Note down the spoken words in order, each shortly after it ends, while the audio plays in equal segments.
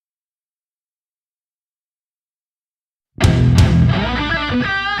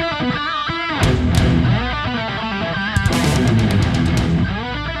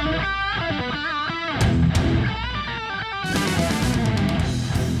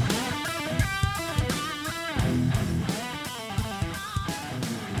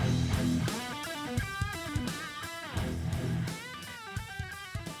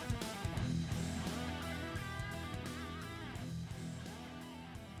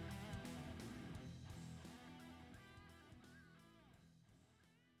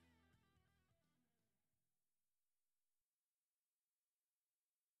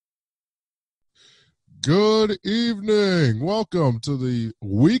Good evening. Welcome to the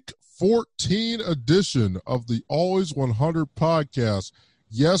Week 14 edition of the Always 100 podcast.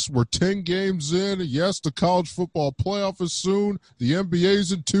 Yes, we're 10 games in. Yes, the college football playoff is soon. The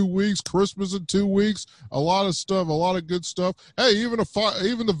NBA's in 2 weeks. Christmas in 2 weeks. A lot of stuff, a lot of good stuff. Hey, even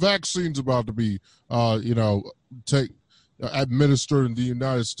the vaccine's about to be, administered in the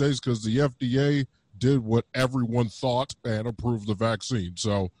United States because the FDA did what everyone thought and approved the vaccine.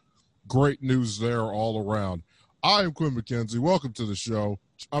 So, great news there all around. I am Quinn McKenzie. Welcome to the show.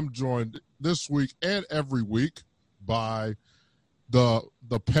 I'm joined this week and every week by the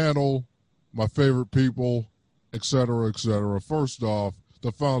panel, my favorite people, et cetera, et cetera. First off,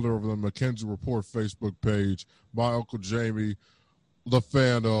 the founder of the McKenzie Report Facebook page, my Uncle Jamie, the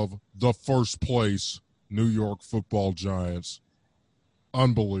fan of the first place New York Football Giants.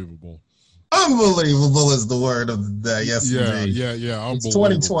 Unbelievable. Unbelievable is the word of the day. Yes, indeed. Yeah. It's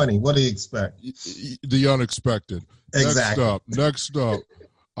 2020. What do you expect? The unexpected. Exactly. Next up,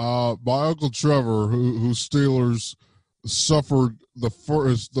 my Uncle Trevor, who Steelers suffered their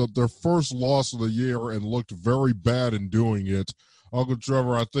first loss of the year and looked very bad in doing it. Uncle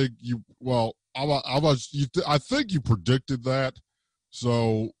Trevor, I think I think you predicted that,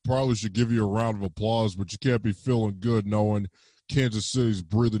 so probably should give you a round of applause, but you can't be feeling good knowing Kansas City's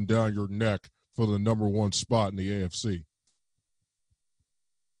breathing down your neck for the number one spot in the AFC.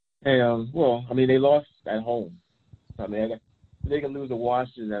 Hey, they lost at home. I mean, they can lose to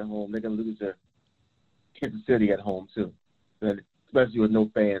Washington at home. They can lose to Kansas City at home, too, especially with no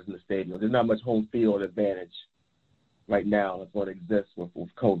fans in the stadium. There's not much home field advantage right now that's what exists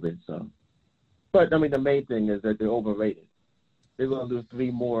with COVID. So, but, I mean, the main thing is that they're overrated. They're going to lose 3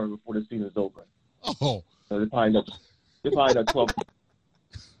 more before the season's over. Oh. So they're probably not 12.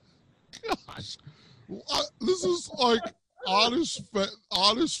 Gosh. This is like honest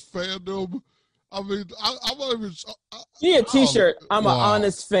fandom. I mean, I'm not even. Need a T-shirt. I'm an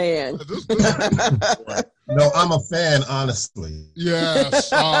honest fan. No, I'm a fan, honestly.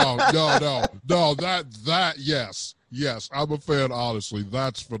 Yes. Oh, no. That. Yes. I'm a fan, honestly.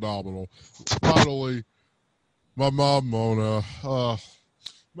 That's phenomenal. Finally, my mom, Mona.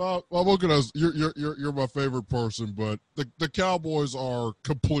 Well, look at us. You're my favorite person, but the Cowboys are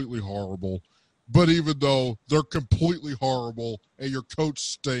completely horrible. But even though they're completely horrible and your coach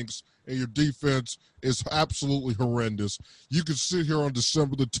stinks and your defense is absolutely horrendous, you can sit here on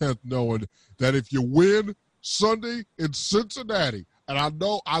December the 10th knowing that if you win Sunday in Cincinnati, and I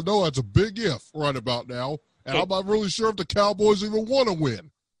know that's a big if right about now, and I'm not really sure if the Cowboys even want to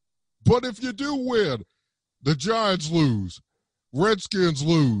win. But if you do win, the Giants lose. Redskins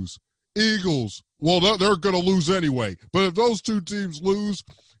lose. Eagles, well, they're going to lose anyway. But if those two teams lose,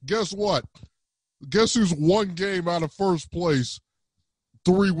 guess what? Guess who's one game out of first place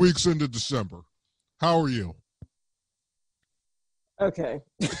 3 weeks into December? How are you? Okay.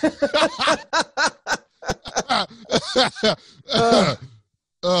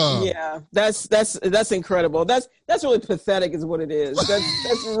 Yeah, that's incredible. That's really pathetic, is what it is.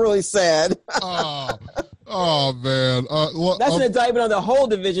 That's really sad. Oh man, that's an indictment on the whole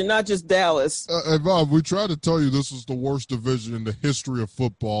division, not just Dallas. And Bob, we tried to tell you this is the worst division in the history of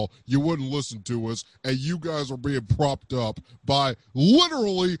football. You wouldn't listen to us, and you guys are being propped up by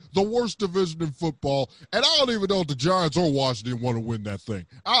literally the worst division in football. And I don't even know if the Giants or Washington want to win that thing.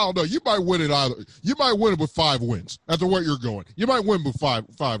 I don't know. You might win it either. You might win it with 5 wins. At the way you're going, you might win with five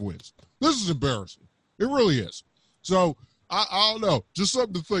wins. This is embarrassing. It really is. So. I don't know. Just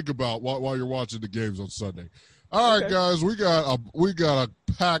something to think about while you're watching the games on Sunday. All right, guys, we got a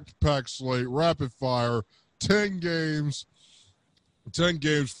packed slate, rapid fire, 10 games,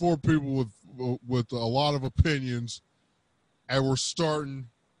 4 people with a lot of opinions, and we're starting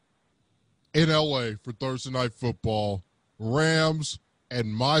in LA for Thursday Night Football. Rams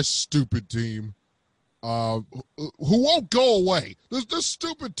and my stupid team, who won't go away. This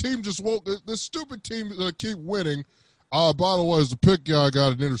stupid team just won't. This stupid team keep winning. By the way, as the pick guy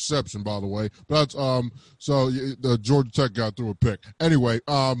got an interception, by the way. But so the Georgia Tech guy threw a pick. Anyway,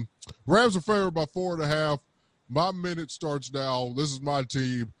 Rams are favored by 4.5. My minute starts now. This is my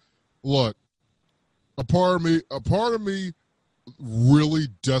team. Look, a part of me really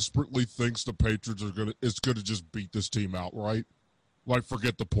desperately thinks the Patriots is gonna just beat this team outright. Like,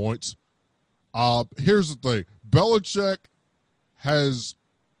 forget the points. Here's the thing. Belichick has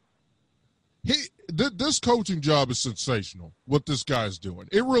this coaching job is sensational, what this guy's doing.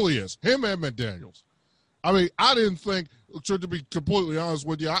 It really is. Him and McDaniels. I mean, I didn't think, to be completely honest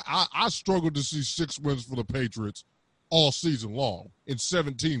with you, I struggled to see 6 wins for the Patriots all season long in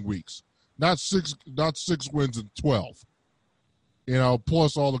 17 weeks. Not six wins in 12.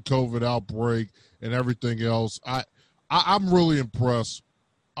 plus all the COVID outbreak and everything else. I'm really impressed.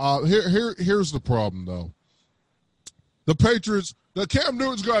 Here's the problem, though. The Patriots, Cam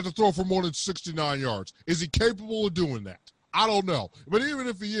Newton's going to have to throw for more than 69 yards. Is he capable of doing that? I don't know. But even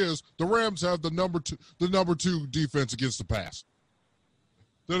if he is, the Rams have the number two defense against the pass.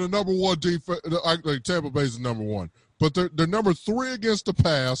 They're the number one defense. Tampa Bay's the number one. But they're number 3 against the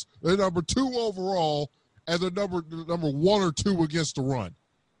pass. They're number 2 overall, and they're number 1 or 2 against the run.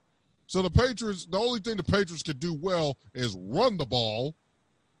 So the only thing the Patriots can do well is run the ball,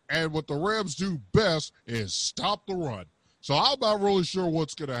 and what the Rams do best is stop the run. So I'm not really sure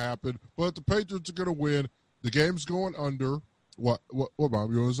what's going to happen, but the Patriots are going to win. The game's going under. What,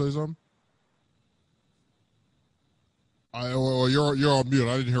 Bob? You want to say something? You're on mute.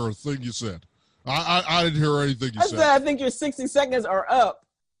 I didn't hear a thing you said. I didn't hear anything you said. I think your 60 seconds are up.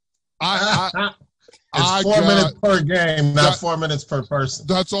 It's 4 minutes per game, not 4 minutes per person.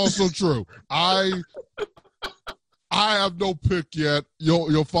 That's also true. I have no pick yet.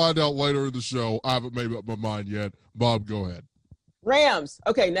 You'll find out later in the show. I haven't made up my mind yet. Bob, go ahead. Rams.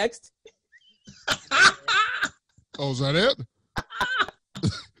 Okay, next. Oh, is that it?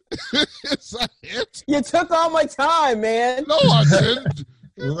 Is that it? You took all my time, man. No, I didn't.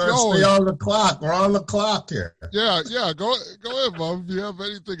 We're going to stay on the clock. We're on the clock here. Yeah. Go ahead, Bob. If you have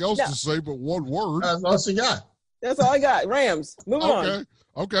anything else to say but one word. That's all you got. That's all I got. Rams. Moving on.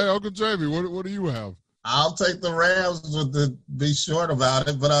 Okay, Uncle Jamie, what do you have? I'll take the Rams to be short about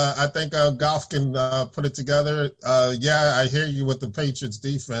it, but I think Goff can put it together. I hear you with the Patriots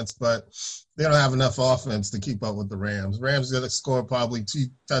defense, but they don't have enough offense to keep up with the Rams. Rams going to score probably 2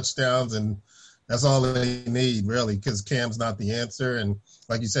 touchdowns, and that's all they need, really, because Cam's not the answer. And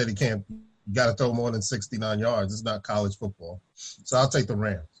like you said, you got to throw more than 69 yards. It's not college football. So I'll take the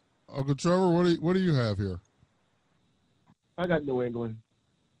Rams. Uncle Trevor, what do you have here? I got New England.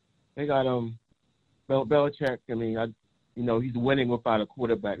 They got Belichick. I mean, he's winning without a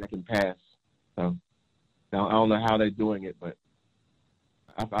quarterback that can pass. So now I don't know how they're doing it, but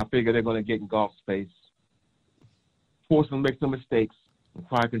I figure they're going to get in Goff's face, force him to make some mistakes, and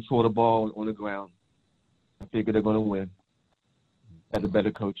try to control the ball on the ground. I figure they're going to win. As a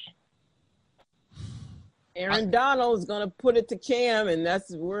better coach. Aaron Donald is going to put it to Cam, and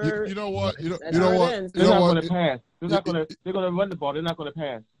that's where. You know what? They're not going to pass. They're going to run the ball. They're not going to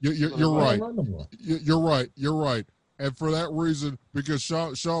pass. You're right. You're right. And for that reason, because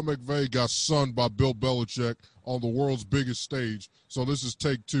Sean McVay got sunned by Bill Belichick on the world's biggest stage, so this is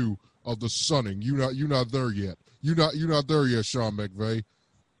take 2 of the sunning. You're not there yet. You're not there yet, Sean McVay.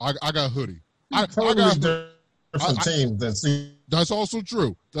 I got hoodie. I got different team than. That's also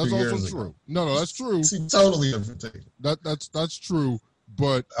true. That's also true. Ago. No, that's true. Totally different team. That's true.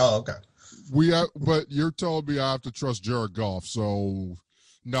 But okay. But you're telling me I have to trust Jared Goff, so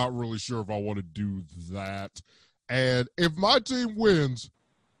not really sure if I want to do that. And if my team wins,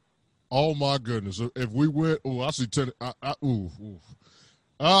 oh my goodness! If we win, I see 10.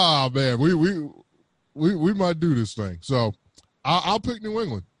 Man, we might do this thing. So I'll pick New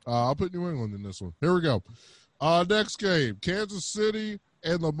England. I'll put New England in this one. Here we go. Next game, Kansas City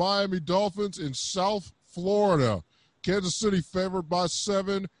and the Miami Dolphins in South Florida. Kansas City favored by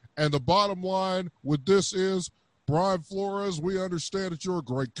 7, and the bottom line with this is, Brian Flores, we understand that you're a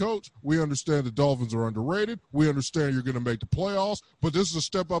great coach. We understand the Dolphins are underrated. We understand you're going to make the playoffs, but this is a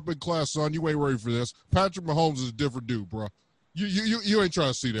step up in class, son. You ain't ready for this. Patrick Mahomes is a different dude, bro. You ain't trying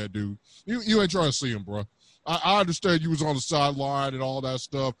to see that dude. You ain't trying to see him, bro. I understand you was on the sideline and all that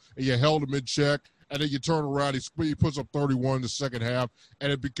stuff, and you held him in check, and then you turn around, he puts up 31 in the second half,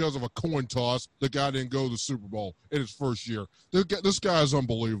 and because of a coin toss, the guy didn't go to the Super Bowl in his first year. This guy is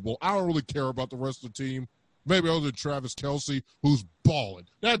unbelievable. I don't really care about the rest of the team. Maybe other than Travis Kelce, who's balling.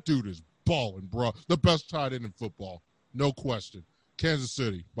 That dude is balling, bro. The best tight end in football. No question. Kansas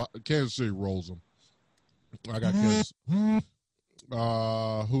City rolls them. I got Kansas. Who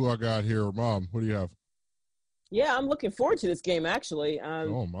I got here? Mom, what do you have? Yeah, I'm looking forward to this game, actually.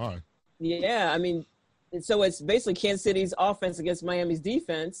 Oh, my. Yeah, I mean, so it's basically Kansas City's offense against Miami's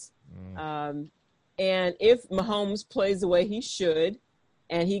defense. And if Mahomes plays the way he should,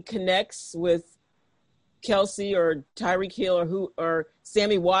 and he connects with Kelce or Tyreek Hill or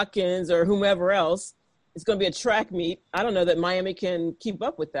Sammy Watkins or whomever else, it's going to be a track meet. I don't know that Miami can keep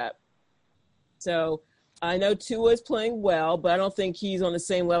up with that. So I know Tua is playing well, but I don't think he's on the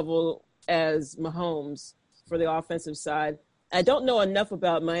same level as Mahomes for the offensive side. I don't know enough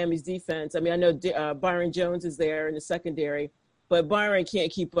about Miami's defense. I mean, I know Byron Jones is there in the secondary, but Byron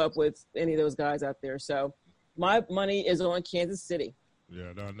can't keep up with any of those guys out there. So my money is on Kansas City.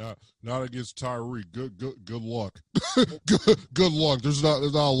 Yeah, not against Tyree. Good luck. good luck. There's not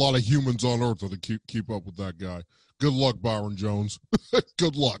a lot of humans on earth that keep up with that guy. Good luck, Byron Jones.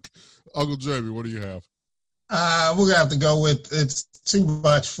 Good luck. Uncle Jamie, what do you have? We're gonna have to go with it's too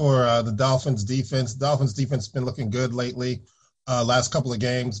much for the Dolphins defense. Dolphins defense has been looking good lately, last couple of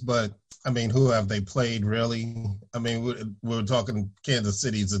games, but I mean, who have they played really? I mean, we're talking Kansas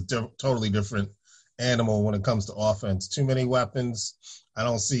City is a totally different animal when it comes to offense. Too many weapons. I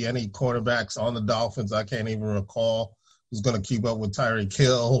don't see any quarterbacks on the Dolphins. I can't even recall who's going to keep up with Tyreek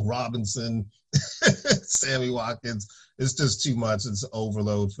Hill, Robinson, Sammy Watkins. It's just too much. It's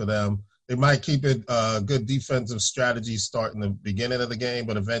overload for them. They might keep it good defensive strategy start in the beginning of the game,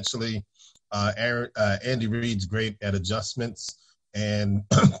 but eventually Andy Reid's great at adjustments, and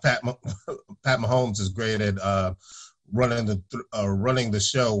Pat Mahomes is great at running the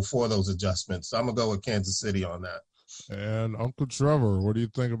show for those adjustments. So I'm going to go with Kansas City on that. And Uncle Trevor, what do you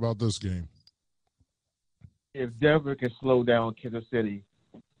think about this game? If Denver can slow down Kansas City,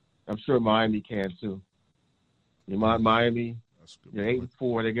 I'm sure Miami can too. Miami, they're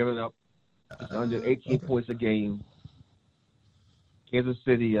 8-4. They're giving up under 18 points a game. Kansas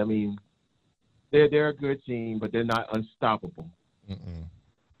City, I mean, they're a good team, but they're not unstoppable.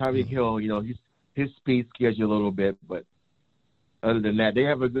 Tyreek Hill, his speed scares you a little bit, but other than that, they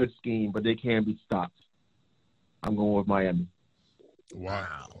have a good scheme, but they can be stopped. I'm going with Miami.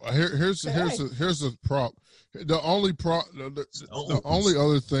 Wow. Here's a prop. The only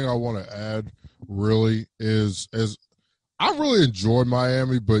other thing I want to add really is I really enjoy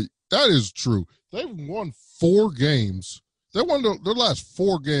Miami, but that is true. They've won 4 games. They won their last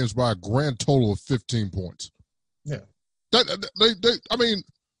 4 games by a grand total of 15 points. Yeah. I mean,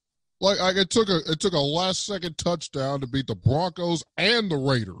 like it took a last second touchdown to beat the Broncos and the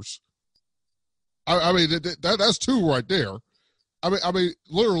Raiders. I mean that's 2 right there. I mean,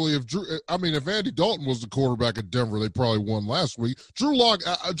 literally, if Andy Dalton was the quarterback at Denver, they probably won last week. Drew Lock,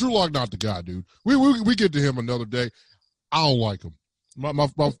 not the guy, dude. We get to him another day. I don't like him. My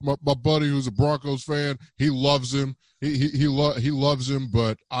buddy who's a Broncos fan, he loves him. He loves him,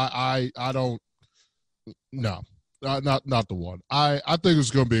 but I don't. No, not the one. I think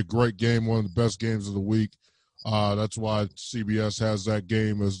it's going to be a great game, one of the best games of the week. That's why CBS has that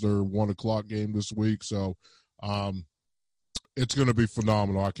game as their 1:00 game this week. So, it's going to be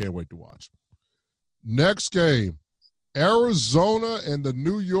phenomenal. I can't wait to watch. Next game, Arizona and the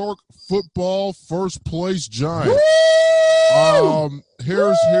New York Football first place Giants. Woo! I'll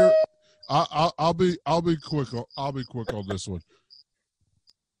be quick. I'll be quick on this one.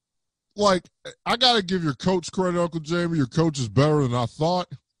 Like, I got to give your coach credit, Uncle Jamie. Your coach is better than I thought.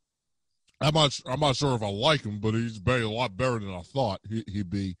 I'm not sure if I like him, but he's a lot better than I thought he'd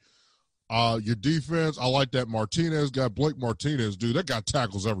be. Your defense, I like that Martinez guy, Blake Martinez, dude. That guy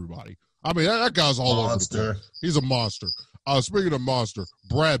tackles everybody. I mean, that guy's all over the place. He's a monster. Speaking of monster,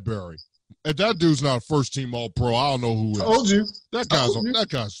 Bradbury. If that dude's not a first-team All-Pro, I don't know who is. Told you. That guy's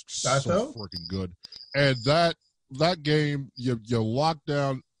so freaking good. And that game, you locked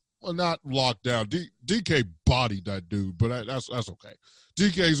down. Well, not locked down. DK bodied that dude, but that's okay.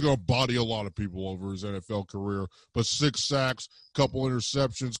 DK's going to body a lot of people over his NFL career, but 6 sacks, couple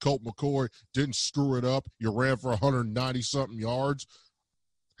interceptions. Colt McCoy didn't screw it up. You ran for 190-something yards.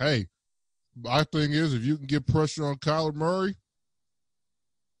 Hey, my thing is, if you can get pressure on Kyler Murray,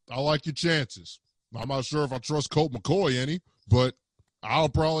 I like your chances. I'm not sure if I trust Colt McCoy any, but I'll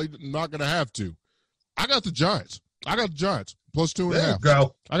probably not going to have to. I got the Giants. Plus 2.5. There you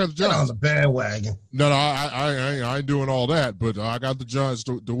go. I got the Giants. Get on the bandwagon. No, I ain't doing all that, but I got the Giants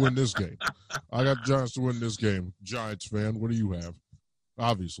to win this game. I got the Giants to win this game. Giants fan, what do you have?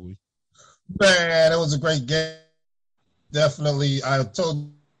 Obviously. Man, it was a great game. Definitely. I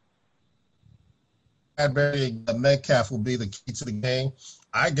told Bradbury Metcalf will be the key to the game.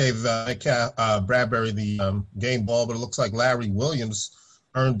 I gave Bradbury the game ball, but it looks like Larry Williams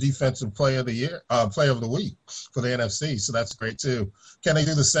earned Defensive Player of the Year, Player of the Week for the NFC. So that's great too. Can they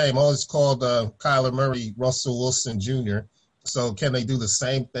do the same? Oh, it's called Kyler Murray, Russell Wilson Jr. So can they do the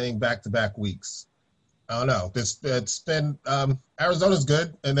same thing back-to-back weeks? I don't know. It's been Arizona's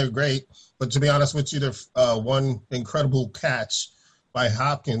good and they're great, but to be honest with you, there's one incredible catch by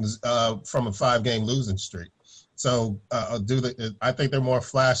Hopkins from a 5-game losing streak. So I think they're more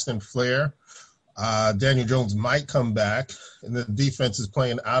flash than flair. Daniel Jones might come back, and the defense is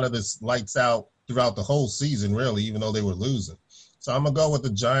playing out of this lights out throughout the whole season, really, even though they were losing. So I'm going to go with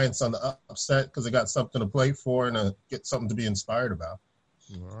the Giants on the upset because they got something to play for and get something to be inspired about.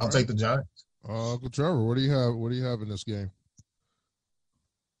 I'll take the Giants. Uncle Trevor, what do you have? What do you have in this game?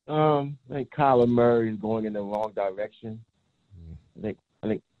 I think Kyler Murray is going in the wrong direction. I think I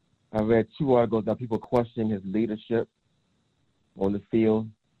think I read 2 articles that people questioning his leadership on the field,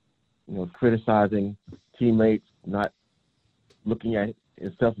 criticizing teammates, not looking at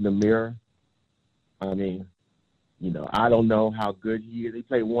himself in the mirror. I mean, I don't know how good he is. I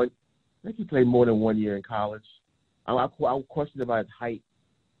think he played more than 1 year in college. I question about his height,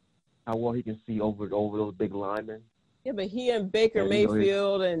 how well he can see over those big linemen. Yeah, but he and Baker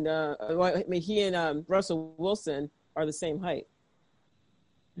Mayfield he and Russell Wilson are the same height.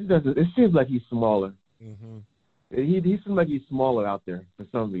 It seems like he's smaller. Mm-hmm. He seems like he's smaller out there for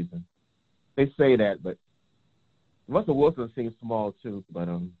some reason. They say that, but Russell Wilson seems small too. But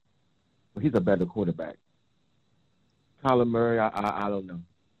he's a better quarterback. Kyler Murray, I don't know.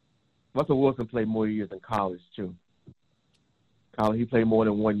 Russell Wilson played more years in college too. He played more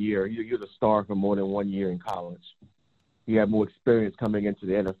than 1 year. He was a star for more than 1 year in college. He had more experience coming into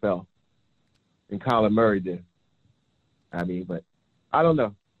the NFL than Kyler Murray did. I mean, but I don't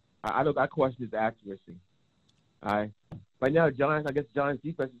know. I question his accuracy. Right now, I guess Giants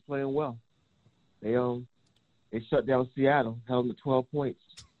defense is playing well. They shut down Seattle, held them to 12 points.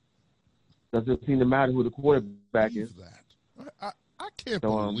 Doesn't seem to matter who the quarterback is. I can't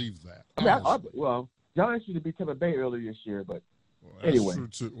believe that. Giants should have beat Tampa Bay earlier this year, but anyway.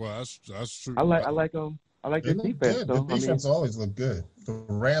 That's true. I like their defense. The defense always looked good. The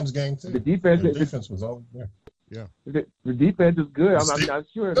Rams game too. The defense was always there. Yeah. The defense is good. I'm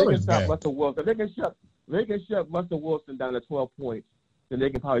sure if they can stop Russell Wilson. If they can shut Russell Wilson down to 12 points, then they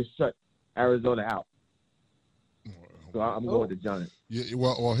can probably shut Arizona out. So I'm going with the Giants. Yeah.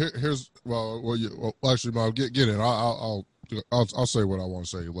 Actually, Mom, get in. I'll say what I want to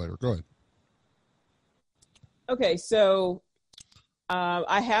say later. Go ahead. Okay, so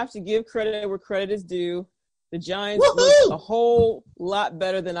I have to give credit where credit is due. The Giants look a whole lot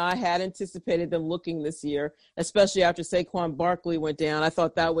better than I had anticipated them looking this year, especially after Saquon Barkley went down. I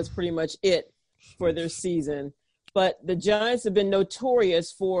thought that was pretty much it for their season. But the Giants have been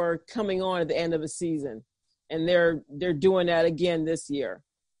notorious for coming on at the end of a season, and they're doing that again this year.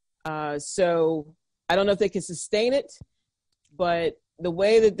 So I don't know if they can sustain it, but the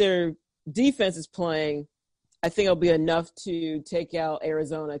way that their defense is playing, I think it'll be enough to take out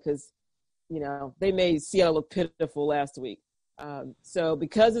Arizona because, they made Seattle look pitiful last week. So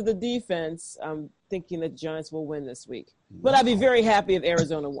because of the defense, I'm thinking the Giants will win this week. But I'd be very happy if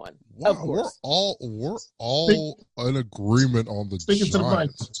Arizona won. Wow, of course. We're all in agreement on the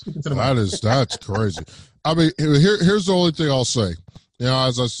Giants. That's crazy. I mean, here's the only thing I'll say.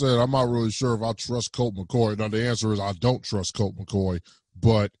 As I said, I'm not really sure if I trust Colt McCoy. Now, the answer is I don't trust Colt McCoy.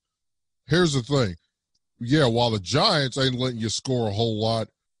 But here's the thing. Yeah, while the Giants ain't letting you score a whole lot,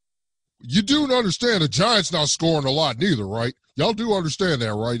 you do understand the Giants not scoring a lot neither, right? Y'all do understand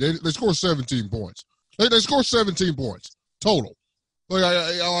that, right? They score 17 points. They score 17 points total. Like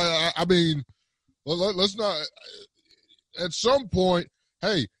I mean, let's not. At some point,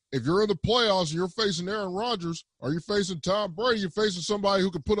 hey, if you're in the playoffs and you're facing Aaron Rodgers or you're facing Tom Brady, you're facing somebody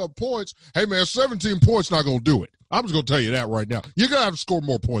who can put up points. Hey, man, 17 points not going to do it. I'm just going to tell you that right now. You're going to have to score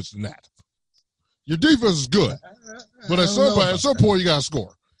more points than that. Your defense is good, but at some point you got to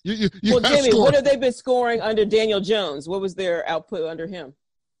score. Jimmy, what have they been scoring under Daniel Jones? What was their output under him?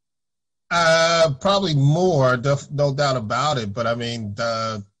 Probably more, no doubt about it. But I mean,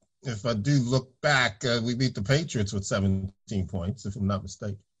 if I do look back, we beat the Patriots with 17 points, if I'm not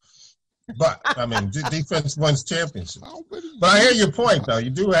mistaken. But I mean, defense wins championships. But I hear your point, though. You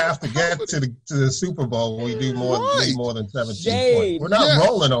do have to get to the Super Bowl when you do more than 17 points. We're not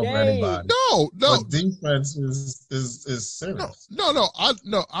rolling over anybody. No. But defense is serious. No.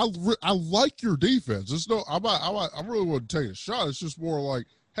 I like your defense. It's I really want to take a shot. It's just more like,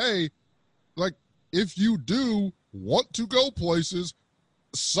 hey, like if you do want to go places,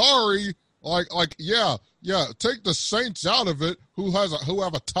 sorry. Yeah, take the Saints out of it, who have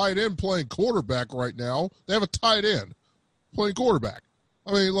a tight end playing quarterback right now. They have a tight end playing quarterback.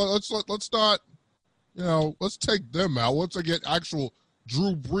 I mean, let's not, let's take them out. Once they get actual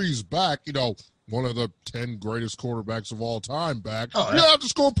Drew Brees back, one of the 10 greatest quarterbacks of all time back, you have to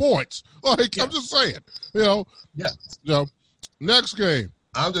score points. I'm just saying, next game.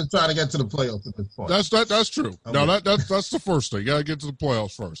 I'm just trying to get to the playoffs at this point. That's true. That's the first thing. You got to get to the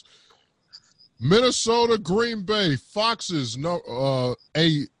playoffs first. Minnesota, Green Bay, Fox's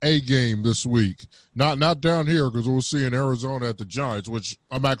a game this week. Not down here because we'll see in Arizona at the Giants, which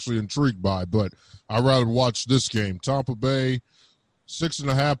I'm actually intrigued by, but I'd rather watch this game. Tampa Bay,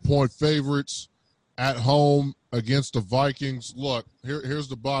 6.5-point favorites at home against the Vikings. Look, here's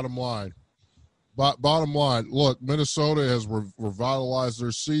the bottom line. Bottom line, look, Minnesota has revitalized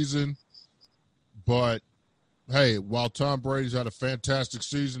their season, but hey, while Tom Brady's had a fantastic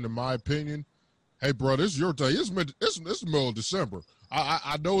season, in my opinion, hey, bro, this is your day. It's the middle of December.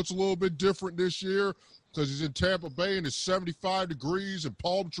 I know it's a little bit different this year because he's in Tampa Bay and it's 75 degrees and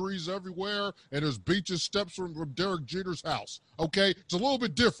palm trees everywhere and there's beaches steps from Derek Jeter's house. Okay? It's a little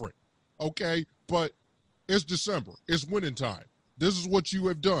bit different. Okay? But it's December. It's winning time. This is what you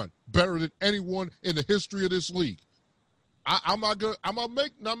have done better than anyone in the history of this league. I'm not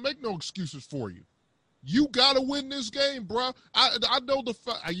make no excuses for you. You got to win this game, bro. I know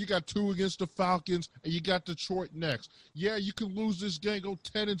you got 2 against the Falcons, and you got Detroit next. Yeah, you can lose this game, go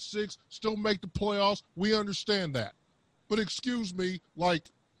 10-6, still make the playoffs. We understand that. But excuse me, like,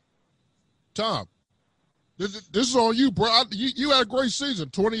 Tom, this is on you, bro. You had a great season,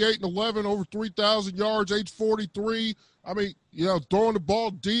 28-11, over 3,000 yards, 843. I mean, throwing the ball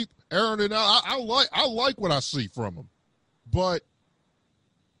deep, airing it out. I like what I see from him. But,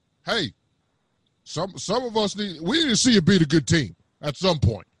 hey, Some of us need to see it beat a good team at some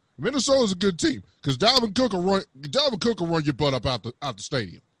point. Minnesota's a good team because Dalvin Cook will run your butt up out the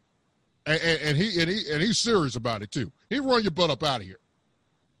stadium, and he's serious about it too. He run your butt up out of here.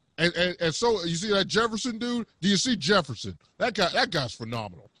 And so you see that Jefferson dude? Do you see Jefferson? That guy's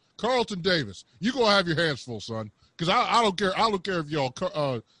phenomenal. Carlton Davis, you gonna have your hands full, son. Because I don't care. I don't care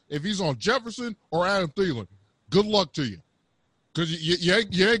if he's on Jefferson or Adam Thielen. Good luck to you. Because you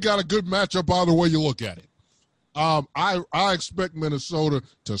ain't got a good matchup either way you look at it. I expect Minnesota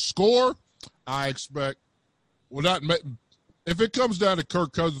to score. I expect if it comes down to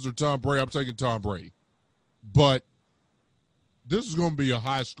Kirk Cousins or Tom Brady, I'm taking Tom Brady. But this is going to be a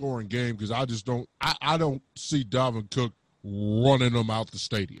high-scoring game because I don't see Dalvin Cook running them out the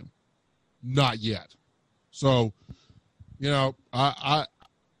stadium. Not yet. So,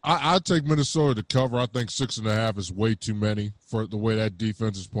 I take Minnesota to cover. I think 6.5 is way too many for the way that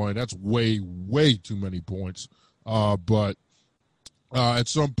defense is playing. That's way, way too many points. But at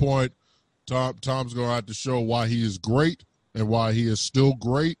some point, Tom's going to have to show why he is great and why he is still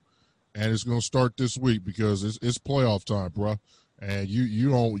great. And it's going to start this week because it's playoff time, bro. And you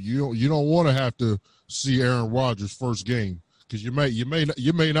don't want to have to see Aaron Rodgers' first game because you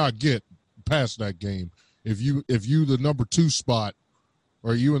may not get past that game if you the number 2 spot.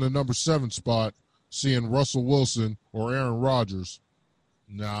 Or you in the number 7 spot seeing Russell Wilson or Aaron Rodgers?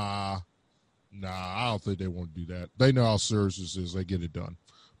 Nah, I don't think they want to do that. They know how serious this is. They get it done.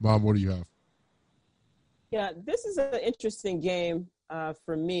 Mom, what do you have? Yeah, this is an interesting game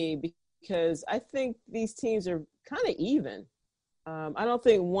for me because I think these teams are kind of even. I don't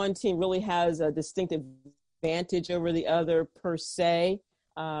think one team really has a distinct advantage over the other per se.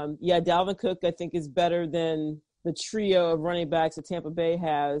 Dalvin Cook, I think, is better than the trio of running backs that Tampa Bay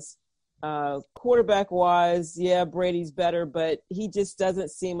has. Quarterback-wise, Brady's better, but he just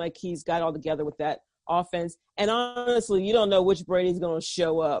doesn't seem like he's got all together with that offense. And honestly, you don't know which Brady's going to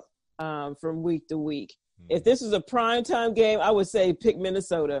show up from week to week. If this was a primetime game, I would say pick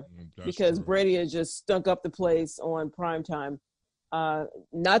Minnesota because true. Brady has just stunk up the place on primetime.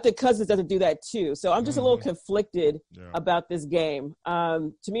 Not that Cousins doesn't do that too. So I'm just a little conflicted about this game.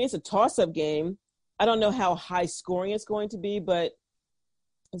 To me, it's a toss-up game. I don't know how high scoring it's going to be, but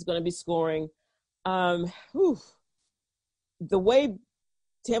it's going to be scoring. The way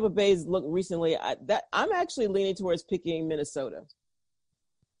Tampa Bay's looked recently, I'm actually leaning towards picking Minnesota.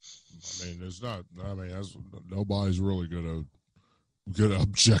 I mean, nobody's really going to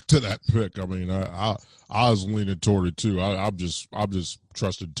object to that pick. I mean, I was leaning toward it too. I'm just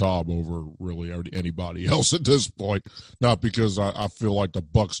trusting Tom over really anybody else at this point. Not because I feel like the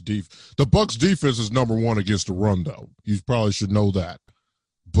Bucs defense is number 1 against the run, though. You probably should know that.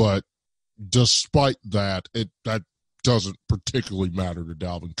 But despite that, that doesn't particularly matter to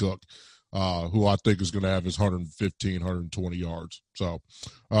Dalvin Cook, who I think is going to have his 115, 120 yards. So,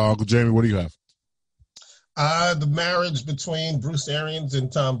 Uncle Jamie, what do you have? The marriage between Bruce Arians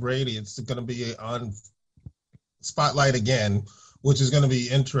and Tom Brady, it's going to be on Spotlight again, which is going to be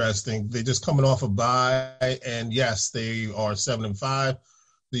interesting. They're just coming off a bye, and yes, they are 7-5.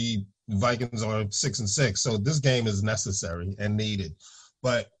 The Vikings are 6-6. So this game is necessary and needed.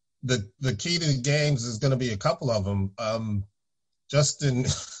 But the key to the games is going to be a couple of them. Justin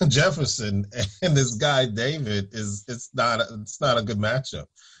Jefferson and this guy David it's not a good matchup.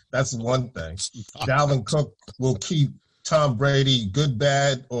 That's one thing. Dalvin Cook will keep Tom Brady, good,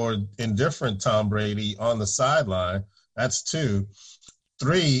 bad, or indifferent Tom Brady on the sideline. That's 2.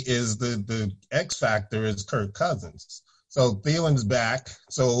 3 is the X factor is Kirk Cousins. So Thielen's back.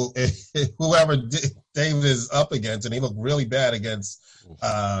 So whoever David is up against, and he looked really bad against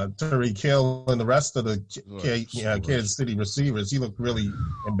Tyreek Hill and the rest of the Kansas City receivers. He looked really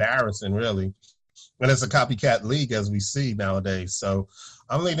embarrassing, really. And it's a copycat league, as we see nowadays. So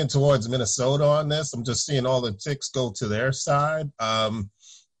I'm leaning towards Minnesota on this. I'm just seeing all the ticks go to their side.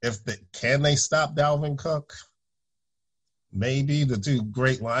 Can they stop Dalvin Cook? Maybe the two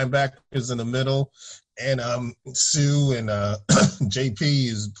great linebackers in the middle, and Sue and JP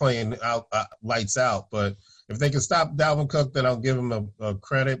is playing out lights out. But if they can stop Dalvin Cook, then I'll give him a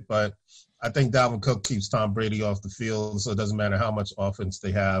credit. But I think Dalvin Cook keeps Tom Brady off the field, so it doesn't matter how much offense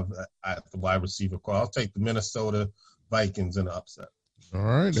they have at the wide receiver core. I'll take the Minnesota Vikings in the upset. All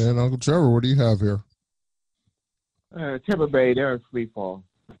right, and Uncle Trevor, what do you have here? Tampa Bay, they're in free fall.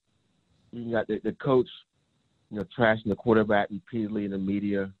 You got the coach, trashing the quarterback repeatedly in the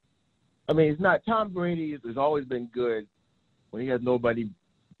media. I mean, it's not – Tom Brady has always been good when he has nobody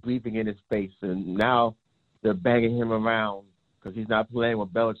breathing in his face, and now they're banging him around because he's not playing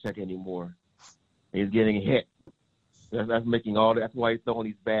with Belichick anymore. He's getting hit. That's making all – that's why he's throwing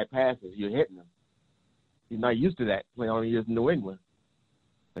these bad passes. You're hitting him. He's not used to that, playing all the years in New England.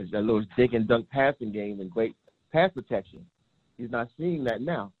 There's that little dink and dunk passing game and great pass protection. He's not seeing that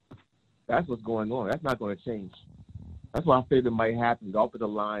now. That's what's going on. That's not going to change. That's why I figured it might happen. The offensive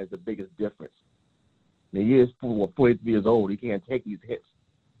line is the biggest difference. He is 43 years old. He can't take these hits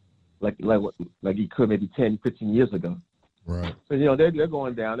like he could maybe 10, 15 years ago. Right. So, they're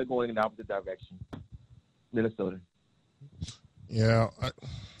going down. They're going in the opposite direction. Minnesota. Yeah.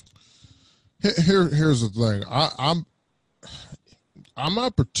 Here's the thing. I'm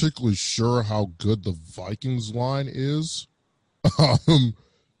not particularly sure how good the Vikings line is.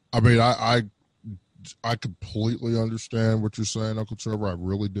 I mean, I completely understand what you're saying, Uncle Trevor. I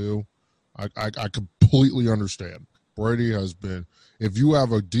really do. I completely understand. Brady has been – if you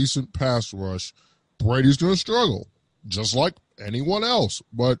have a decent pass rush, Brady's going to struggle, just like anyone else.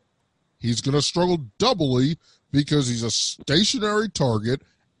 But he's going to struggle doubly because he's a stationary target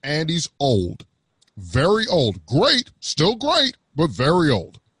and he's old. Very old. Great. Still great, but very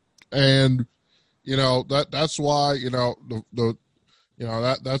old. And, that's why,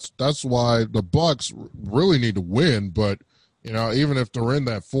 that's why the Bucks really need to win. But even if they're in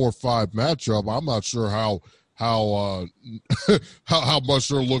that 4-5 matchup, I'm not sure how much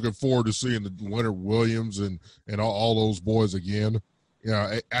they're looking forward to seeing the Leonard Williams and all those boys again.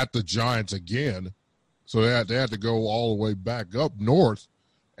 At the Giants again. So they had to go all the way back up north,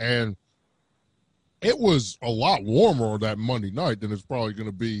 and it was a lot warmer that Monday night than it's probably going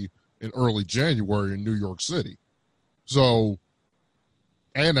to be in early January in New York City. So.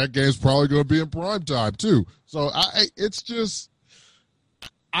 And that game's probably going to be in prime time too. So it's just,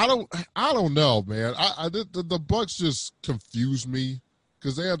 I don't know, man. The Bucks just confuse me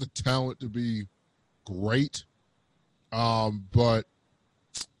because they have the talent to be great. But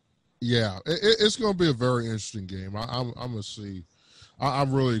yeah, it's going to be a very interesting game. I'm going to see.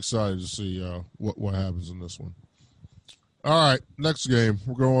 I'm really excited to see what happens in this one. All right, next game.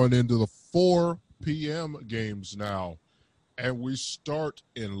 We're going into the 4 p.m. games now. And we start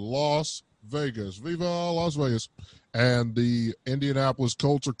in Las Vegas. Viva Las Vegas. And the Indianapolis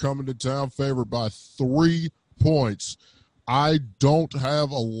Colts are coming to town favored by 3 points. I don't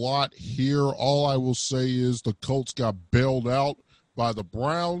have a lot here. All I will say is the Colts got bailed out by the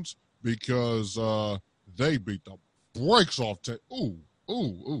Browns because they beat the brakes off. They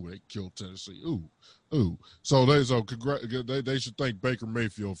killed Tennessee. So they should thank Baker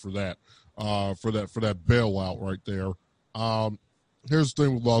Mayfield for that bailout right there. Here's the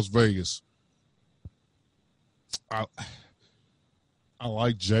thing with Las Vegas. I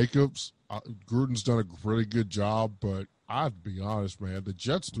like Jacobs. Gruden's done a pretty good job, but I have to be honest, man. The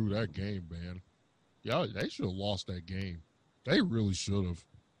Jets threw that game, man. Yeah, they should have lost that game. They really should have.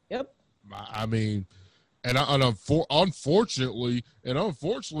 Yep. I mean, unfortunately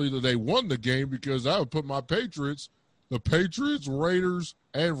that they won the game because I would put the Patriots, Raiders,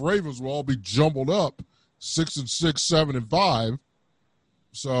 and Ravens will all be jumbled up. 6-6, 7-5.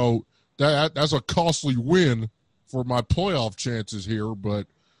 So that's a costly win for my playoff chances here. But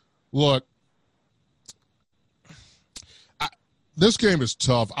look, this game is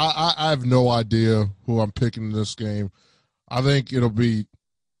tough. I have no idea who I'm picking in this game. I think it'll be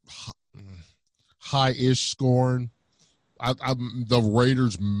high-ish scoring. The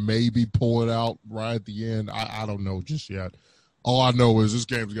Raiders maybe pull it out right at the end. I don't know just yet. All I know is this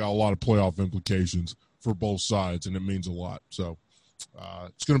game's got a lot of playoff implications for both sides, and it means a lot. So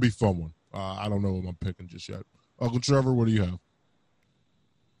it's going to be a fun one. I don't know who I'm picking just yet. Uncle Trevor, what do you have?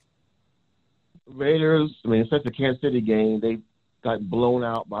 Raiders, since the Kansas City game, they got blown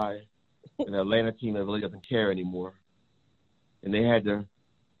out by an Atlanta team that really doesn't care anymore. And they had to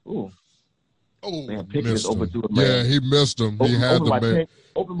Oh, Man, Pickett missed him. overthrew a man. Yeah, he missed him. He had the man.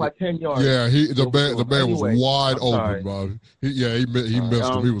 Open by 10 yards. Yeah, the man Anyway, was wide I'm open, sorry. bro. He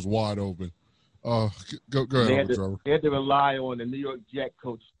missed him. He was wide open. Go ahead, Trevor. They had to rely on the New York Jet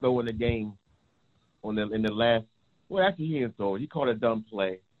coach throwing the game in the last. Well, actually, he didn't throw. He called a dumb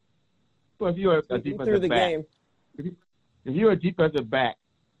play. But if you're a defensive back, if you're a defensive back,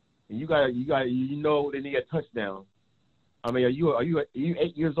 and you know they need a touchdown. I mean, are you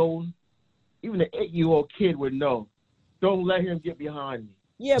 8 years old? Even an 8-year-old kid would know. Don't let him get behind me.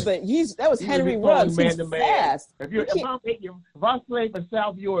 Yeah, but that was Henry Ruggs. He's fast. If I played for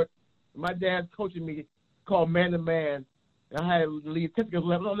South York, my dad's coaching me, called man to man, and I had to leave tentacles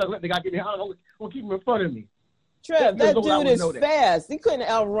left. Let the guy get behind. Don't keep him in front of me. Trev, that dude is fast. He couldn't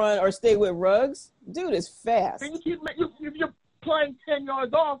outrun or stay with Ruggs. Dude is fast. And if you're playing 10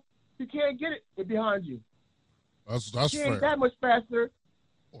 yards off, you can't get it behind you. That's he fair. Ain't that much faster.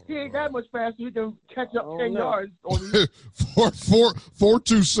 He ain't that much faster. He can catch up 10 yards.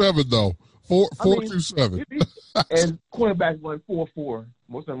 4.27 though. 4.27. And quarterbacks won 4.4.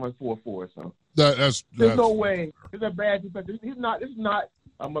 Most of them won 4.4. So there's no way. It's a bad defense. This is not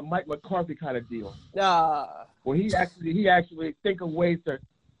a Mike McCarthy kind of deal. Well, he actually think of ways to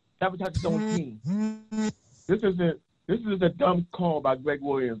sabotage his own team. This is a dumb call by Greg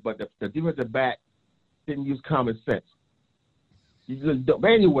Williams, but the defensive back didn't use common sense. But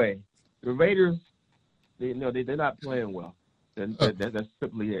anyway, the Raiders, they're not playing well. That's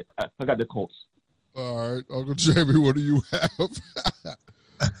simply it. I got the Colts. All right, Uncle Jamie, what do you have?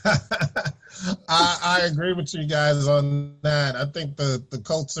 I agree with you guys on that. I think the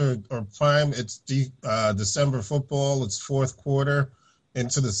Colts are prime. It's December football. It's fourth quarter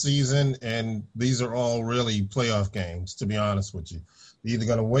into the season, and these are all really playoff games, to be honest with you. You're either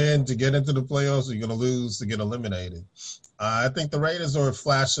going to win to get into the playoffs or you're going to lose to get eliminated. I think the Raiders are a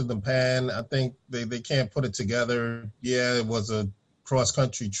flash in the pan. I think they can't put it together. Yeah, it was a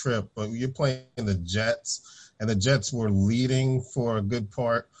cross-country trip, but you're playing the Jets, and the Jets were leading for a good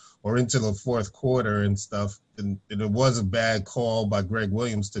part or into the fourth quarter and stuff. And it was a bad call by Greg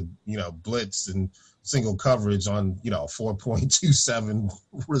Williams to, blitz and single coverage on, 4.27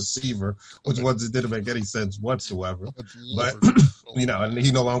 receiver, which didn't make any sense whatsoever. But, and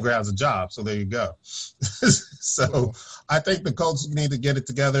he no longer has a job. So there you go. So I think the Colts need to get it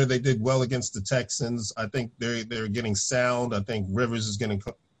together. They did well against the Texans. I think they're getting sound. I think Rivers is getting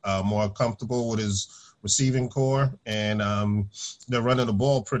more comfortable with his receiving core, and they're running the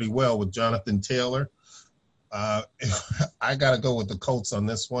ball pretty well with Jonathan Taylor. I got to go with the Colts on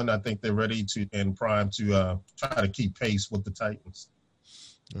this one. I think they're ready and primed to try to keep pace with the Titans.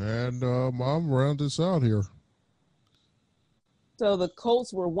 And I'm round this out here. So the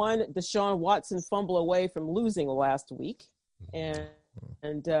Colts were one Deshaun Watson fumble away from losing last week, and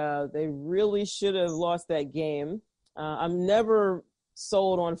they really should have lost that game. I'm never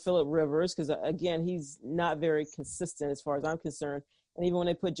sold on Phillip Rivers because, again, he's not very consistent as far as I'm concerned. And even when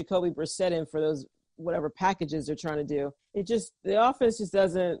they put Jacoby Brissett in for those whatever packages they're trying to do, the offense just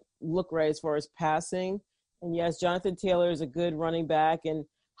doesn't look right as far as passing. And yes, Jonathan Taylor is a good running back, and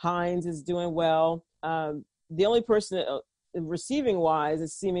Hines is doing well. The only person that, receiving wise,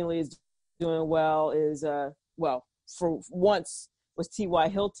 is seemingly doing well is for once was T.Y.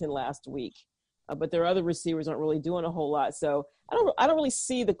 Hilton last week. But their other receivers aren't really doing a whole lot. So I don't really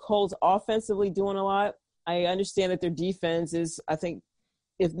see the Colts offensively doing a lot. I understand that their defense is, I think,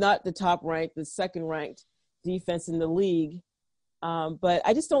 if not the top ranked, the second ranked defense in the league. But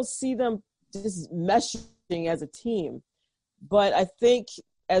I just don't see them just meshing as a team. But I think,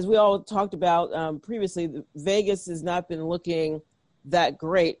 as we all talked about previously, Vegas has not been looking that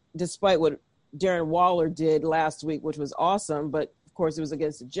great, despite what Darren Waller did last week, which was awesome. But of course, it was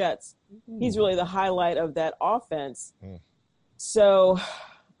against the Jets. He's really the highlight of that offense. So,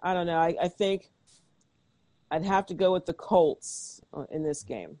 I don't know. I think I'd have to go with the Colts in this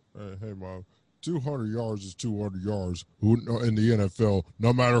game. Hey, Mom, 200 yards is 200 yards in the NFL,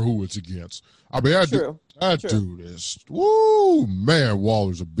 no matter who it's against. I mean, that dude is, woo, man,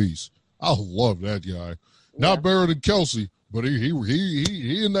 Waller's a beast. I love that guy. Not better than Kelsey, but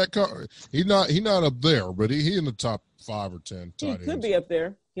he in that car. He not up there, but he in the top 5 or 10 tight ends. He could be up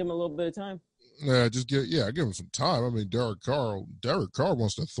there. Give him a little bit of time. Yeah, give him some time. I mean, Derek Carr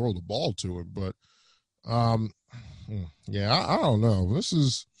wants to throw the ball to him, but I don't know.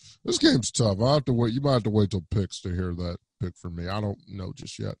 This game's tough. I have to wait. You might have to wait till picks to hear that pick from me. I don't know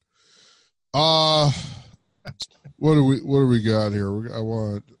just yet. What do we got here? I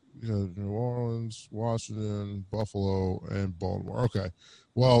want New Orleans, Washington, Buffalo, and Baltimore. Okay.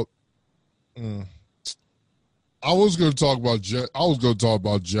 Well, I was going to talk about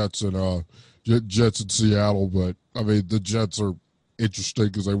Jets and Jets in Seattle, but I mean the Jets are interesting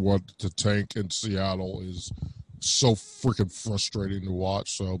because they want to tank, and Seattle is so freaking frustrating to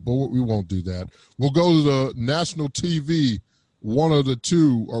watch. So, but we won't do that. We'll go to the national TV. One of the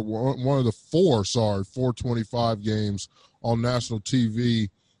 425 games on national TV.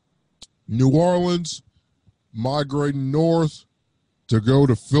 New Orleans migrating north to go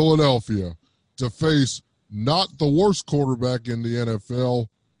to Philadelphia to face not the worst quarterback in the NFL,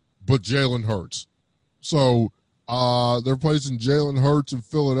 but Jalen Hurts. So they're placing Jalen Hurts in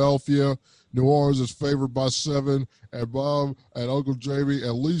Philadelphia. New Orleans is favored by 7. And Bob and Uncle Jamie,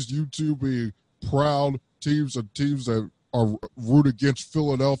 at least you two being proud teams that are root against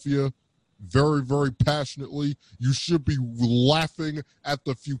Philadelphia very, very passionately. You should be laughing at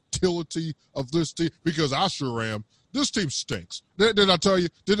the futility of this team, because I sure am. This team stinks. Did I tell you?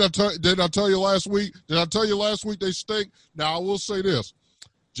 Did I tell you last week? Did I tell you last week they stink? Now I will say this: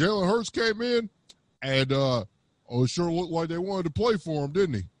 Jalen Hurts came in, and it sure looked like they wanted to play for him,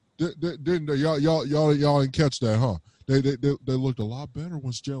 didn't he? Didn't they? Y'all didn't catch that, huh? They looked a lot better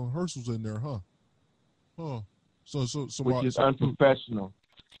once Jalen Hurts was in there, huh? So somebody, which is unprofessional.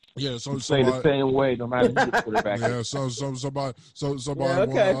 Yeah, so play the same way no matter who the quarterback is. Yeah, somebody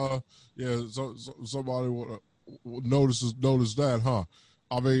somebody notice that, huh?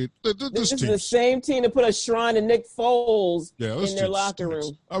 I mean, this is the same team that put a shrine to Nick Foles in their locker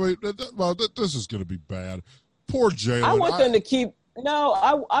room. I mean, this is going to be bad. Poor Jalen. I want them to keep. No,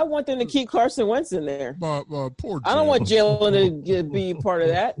 I want them to keep Carson Wentz in there. Poor Jalen. I don't want Jalen to be part of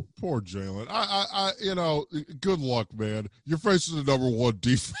that. Poor Jalen. I good luck, man. You're facing the number 1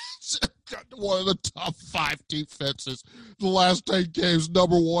 defense. One of the top 5 defenses. The last 10 games,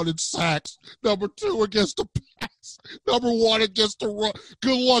 number 1 in sacks, number 2 against the pass, number 1 against the run.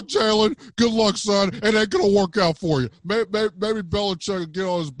 Good luck, Jalen. Good luck, son. It ain't going to work out for you. Maybe Belichick will get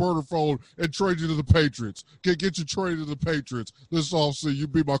on his burner phone and trade you to the Patriots. Get you traded to the Patriots this offseason. You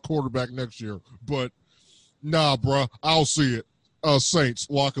be my quarterback next year. But, nah, bruh. I'll see it. Saints,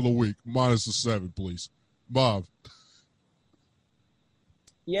 lock of the week, minus the 7, please. Bob.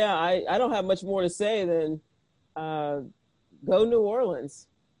 Yeah, I don't have much more to say than go New Orleans.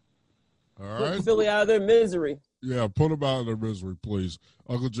 All right. Put Philly out of their misery. Yeah, put them out of their misery, please.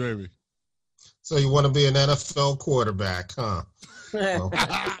 Uncle Jamie. So you want to be an NFL quarterback, huh?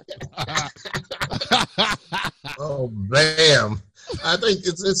 Oh, bam. I think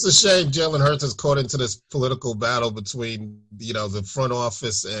it's a shame Jalen Hurts is caught into this political battle between, the front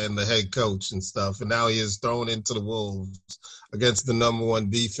office and the head coach and stuff. And now he is thrown into the wolves against the number 1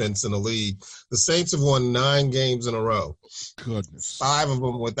 defense in the league. The Saints have won 9 games in a row. Goodness. 5 of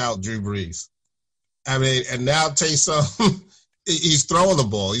them without Drew Brees. I mean, and now Taysom, he's throwing the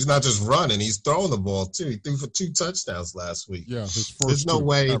ball. He's not just running. He's throwing the ball, too. He threw for 2 touchdowns last week. Yeah, his first. There's no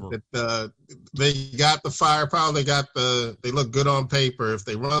way that they got the firepower. They look good on paper. If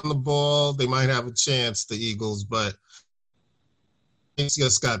they run the ball, they might have a chance, the Eagles, but it's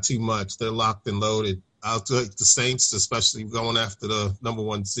just got too much. They're locked and loaded. I'll take the Saints, especially going after the number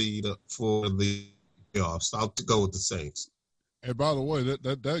 1 seed for the playoffs. I'll go with the Saints. And by the way,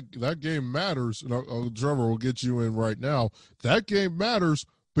 that game matters. And Trevor will get you in right now. That game matters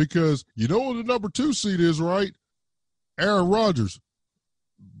because you know what the number 2 seed is, right? Aaron Rodgers,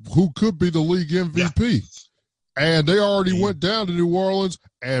 who could be the league MVP. Yeah. And they already went down to New Orleans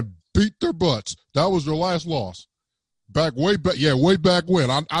and beat their butts. That was their last loss. Way back when.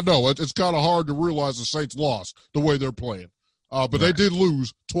 I know it's kind of hard to realize the Saints lost the way they're playing. But They did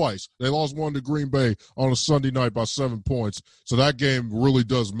lose twice. They lost one to Green Bay on a Sunday night by 7 points. So that game really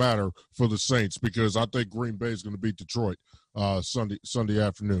does matter for the Saints because I think Green Bay is going to beat Detroit Sunday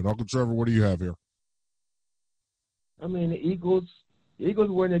afternoon. Uncle Trevor, what do you have here? I mean, the Eagles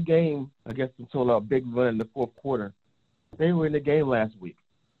were in the game, I guess, until a big run in the fourth quarter. They were in the game last week.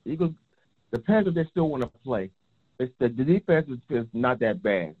 Eagles, the Panthers, they still want to play. The defense is not that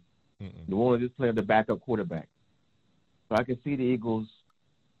bad. New Orleans is playing the backup quarterback. So I can see the Eagles,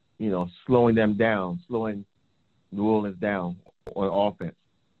 slowing them down, slowing New Orleans down on offense.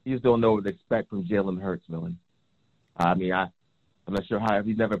 You just don't know what to expect from Jalen Hurts, really. I mean, I'm not sure how, if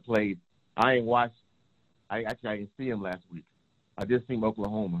he's never played. I didn't see him last week. I did see him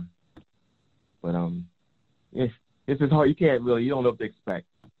Oklahoma. But it's just hard. You don't know what to expect.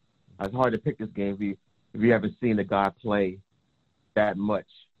 It's hard to pick this game if you haven't seen the guy play that much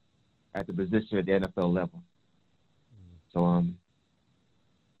at the position at the NFL level. So,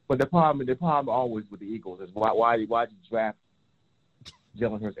 but the problem always with the Eagles is why did you draft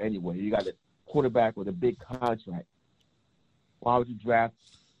Jalen Hurts anyway? You got a quarterback with a big contract. Why would you draft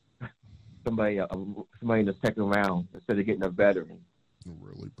somebody in the second round instead of getting a veteran?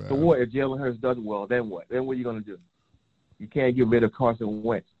 Really bad. So what if Jalen Hurts does well? Then what? Then what are you going to do? You can't get rid of Carson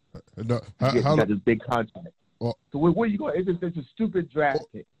Wentz. No, You got this big contract. Well, so what are you going? It's a stupid draft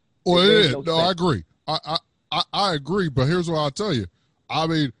pick. Well, it is. No, I agree. I agree. But here's what I'll tell you. I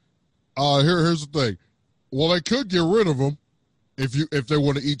mean, here's the thing. Well, they could get rid of him if they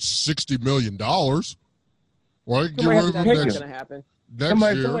want to eat $60 million. Well, they can get rid of him next year.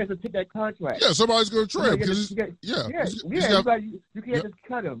 Somebody's going to take that contract. Yeah, somebody's going to trade him. You can't just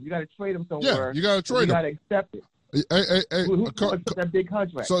cut him. You got to trade him somewhere. Yeah, you got to trade him. You got to accept it. Hey, who took that big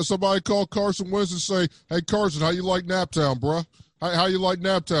contract? So somebody call Carson Wentz and say, "Hey, Carson, how you like Naptown, bro? How you like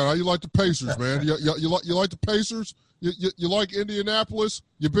Naptown? How you like the Pacers, man? You like the Pacers? You like Indianapolis?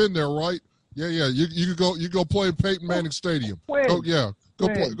 You've been there, right? Yeah. You go play in Peyton Manning Stadium. Go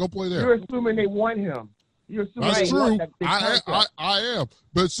play there. You're assuming they want him. That's true. I am.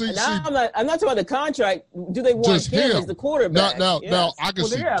 But see, I'm not talking about the contract. Do they want him as the quarterback? Now I can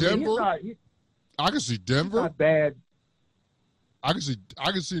see Denver. I can see Denver. Not bad. I can see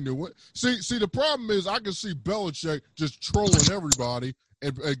New England. See, the problem is I can see Belichick just trolling everybody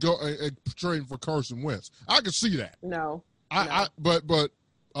and trading for Carson Wentz. I can see that. No. But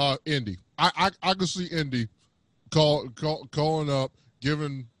Indy. I can see Indy calling up,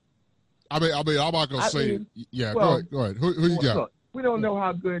 giving. I mean, I'm not gonna say it. Yeah, go ahead. Who you got? Look, we don't know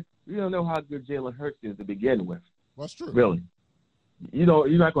how good Jalen Hurts is to begin with. That's true. Really, you're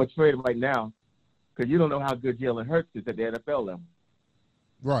not gonna trade him right now because you don't know how good Jalen Hurts is at the NFL level.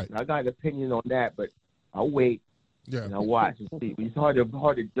 Right. I got an opinion on that, but I'll wait. Yeah. And I'll watch and see. It's hard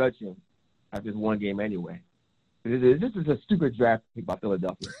to judge him after this one game anyway. This is a stupid draft pick by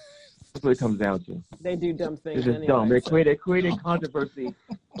Philadelphia. That's what it comes down to. They do dumb things. It's just anyway, dumb. They created controversy.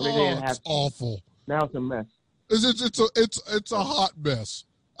 It's awful. Now it's a mess. It's a hot mess.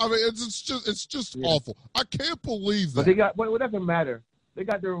 I mean, it's just awful. I can't believe that. But it doesn't matter. They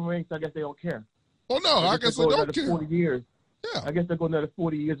got their rings. So I guess they don't care. Oh no, I guess they don't care. 40 years. Yeah. I guess they're going another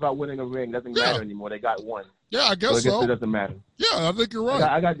 40 years without winning a ring. Doesn't matter anymore. They got one. Yeah, I guess so. It doesn't matter. Yeah, I think you're right.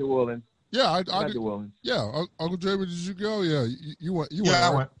 I got New Orleans. Yeah, I got New Orleans. Yeah, Uncle Jamie, did you go? Yeah, you went.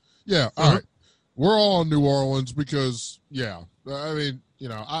 I went. Yeah, all right. We're all on New Orleans because, I mean,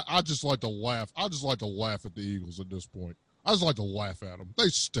 I just like to laugh. I just like to laugh at the Eagles at this point. I just like to laugh at them. They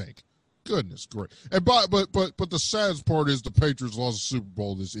stink. Goodness great. And but the saddest part is the Patriots lost the Super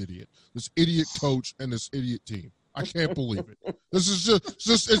Bowl. This idiot coach and this idiot team. I can't believe it. This is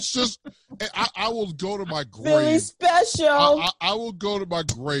just. I will go to my grave. Philly special. I will go to my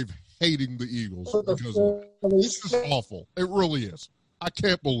grave hating the Eagles because it's just awful. It really is. I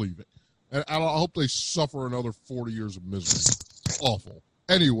can't believe it. And I hope they suffer another 40 years of misery. It's awful.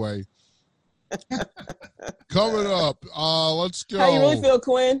 Anyway, coming up, let's go. How you really feel,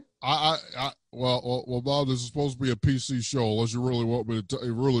 Quinn? Well, Bob, this is supposed to be a PC show. Unless you really want me to, tell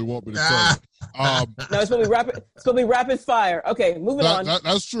you. No, it's gonna be rapid fire. Okay, moving on.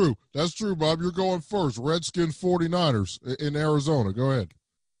 That's true. That's true, Bob. You're going first. Redskins 49ers in Arizona. Go ahead.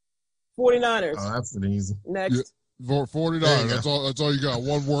 49ers. Oh, that's an easy. Next. Yeah. 49. That's all you got.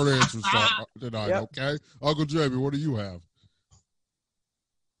 One word answer tonight. Yep. Okay, Uncle Jamie, what do you have?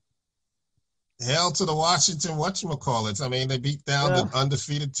 Hell to the Washington whatchamacallits. I mean, they beat down the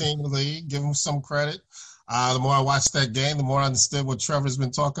undefeated team in the league. Give them some credit. The more I watched that game, the more I understood what Trevor's been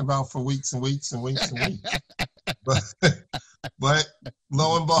talking about for weeks and weeks and weeks and weeks. But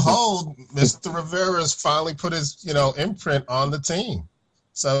lo and behold, Mr. Rivera's finally put his imprint on the team.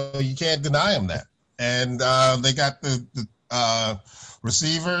 So you can't deny him that. And they got the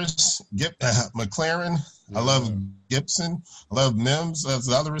receivers, McLaren. I love Gibson. I love Mims as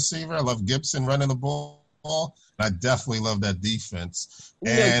the other receiver. I love Gibson running the ball. I definitely love that defense.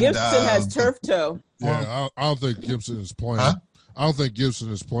 And Gibson has turf toe. Yeah, I don't think Gibson is playing. Huh? I don't think Gibson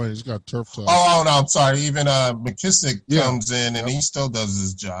is playing. He's got turf toe. Oh, no, I'm sorry. Even McKissick comes in and he still does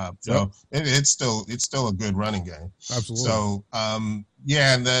his job. So it's still a good running game. Absolutely. So, and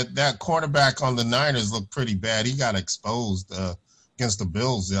that cornerback on the Niners looked pretty bad. He got exposed against the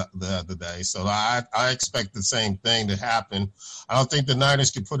Bills the other day. So I expect the same thing to happen. I don't think the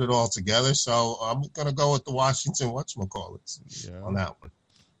Niners can put it all together. So I'm going to go with the Washington whatchamacallits on that one.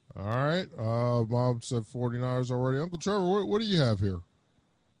 All right. Mom said 49ers already. Uncle Trevor, what do you have here?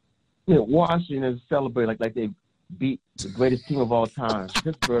 Yeah, Washington is celebrating like they beat the greatest team of all time.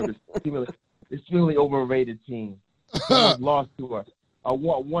 Pittsburgh is really overrated team. Lost to a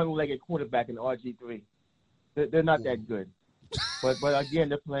one-legged quarterback in RG3. They're not that good. But again,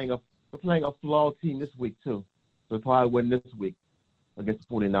 they're playing a flawed team this week too. So they'll probably win this week against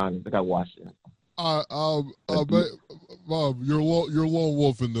the 49ers. They got Washington. Bob, you're lone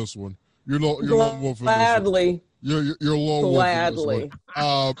wolf in this one. You're lone wolf in this one. You're a little Gladly.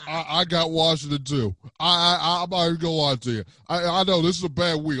 I got Washington too. I'm not even gonna lie to you. I know this is a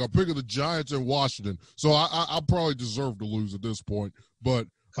bad week. I'm picking the Giants and Washington, so I probably deserve to lose at this point. But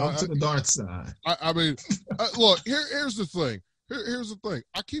come to the dark side. I mean, look. Here's the thing. Here's the thing.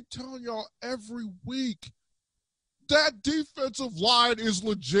 I keep telling y'all every week that defensive line is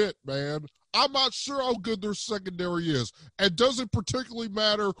legit, man. I'm not sure how good their secondary is. And does it particularly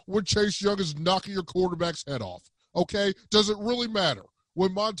matter when Chase Young is knocking your quarterback's head off? Okay? Does it really matter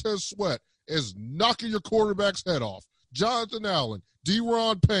when Montez Sweat is knocking your quarterback's head off? Jonathan Allen,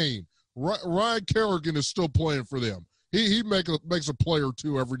 Deron Payne, Ryan Kerrigan is still playing for them. He makes a play or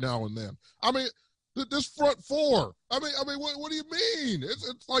two every now and then. I mean, this front four. I mean, what do you mean?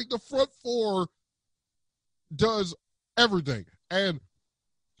 It's like the front four does everything. And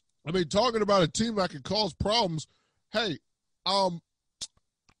I mean, talking about a team that can cause problems, hey,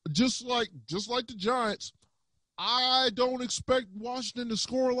 just like the Giants, I don't expect Washington to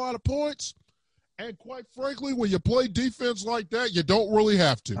score a lot of points. And quite frankly, when you play defense like that, you don't really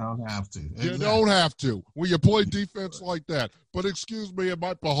have to. I don't have to. Exactly. You don't have to when you play defense like that. But excuse me, it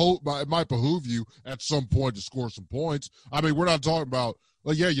might behoove you at some point to score some points. I mean, we're not talking about,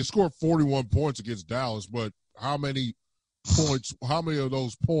 well, yeah, you scored 41 points against Dallas, but how many of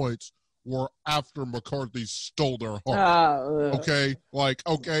those points were after McCarthy stole their heart? Okay,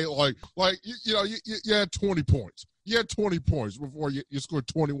 you had 20 points. You had 20 points before you scored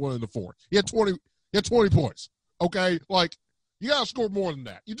 21 in the fourth. You had 20 points. Okay, like you gotta score more than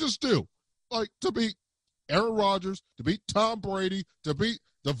that. You just do. Like to beat Aaron Rodgers, to beat Tom Brady, to beat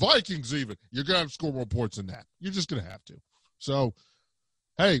the Vikings, even you're gonna have to score more points than that. You're just gonna have to. So,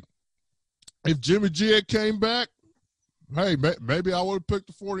 hey, if Jimmy G had came back, hey, maybe I would have picked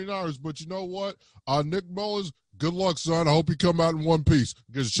the 49ers, but you know what? Nick Mullins, good luck, son. I hope you come out in one piece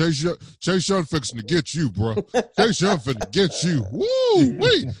because Chase Young fixing to get you, bro. Chase Young finna get you. Woo!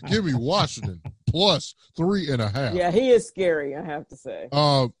 Wait, give me Washington plus 3.5. Yeah, he is scary, I have to say.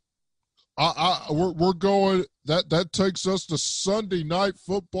 We're going. That takes us to Sunday night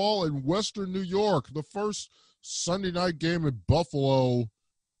football in Western New York. The first Sunday night game in Buffalo,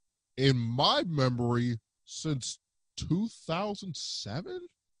 in my memory, since 2007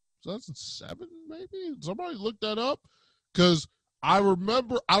 maybe. Somebody look that up, because I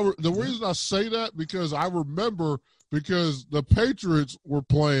remember. The reason I say that because I remember because the Patriots were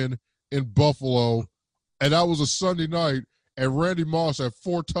playing in Buffalo, and that was a Sunday night, and Randy Moss had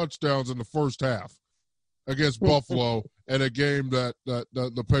 4 touchdowns in the first half against Buffalo, and a game that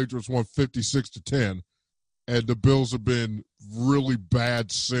the Patriots won 56-10, and the Bills have been really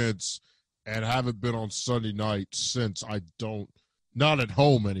bad since. And haven't been on Sunday night since. Not at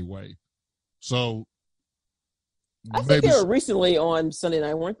home anyway. So I think they were recently on Sunday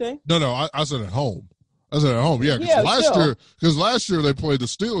night, weren't they? No, I said at home. Yeah, because last year they played the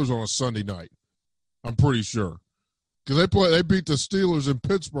Steelers on a Sunday night. I'm pretty sure because they beat the Steelers in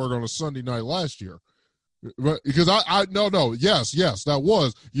Pittsburgh on a Sunday night last year. Because yes, that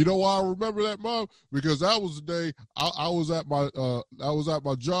was. You know why I remember that, Mom? Because that was the day I was at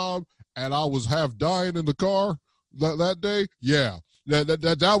my job. And I was half dying in the car that day. Yeah,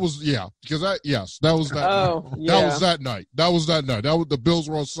 that was because that was that. Oh, yeah. That was that night. The Bills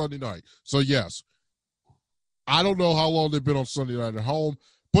were on Sunday night. So yes, I don't know how long they've been on Sunday night at home,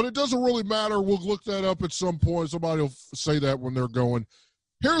 but it doesn't really matter. We'll look that up at some point. Somebody will say that when they're going.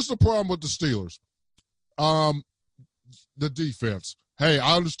 Here's the problem with the Steelers. The defense. Hey,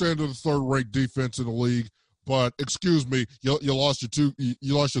 I understand they're the third-ranked defense in the league. But excuse me, you lost your 3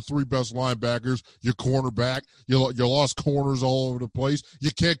 best linebackers, your cornerback, you lost corners all over the place.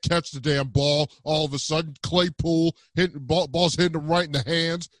 You can't catch the damn ball. All of a sudden, Claypool ball's hitting him right in the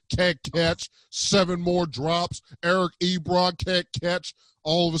hands. Can't catch. 7 more drops. Eric Ebron can't catch.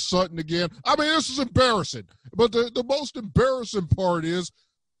 All of a sudden again. I mean, this is embarrassing. But the most embarrassing part is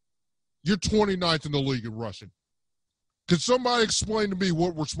you're 29th in the league in rushing. Can somebody explain to me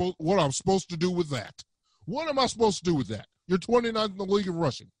what I'm supposed to do with that? What am I supposed to do with that? You're 29th in the league in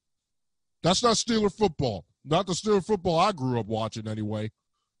rushing. That's not Steeler football. Not the Steeler football I grew up watching anyway.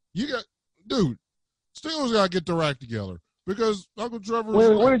 Steelers got to get their act together because Uncle Trevor.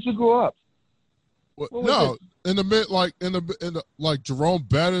 Where did you grow up? No, in the Jerome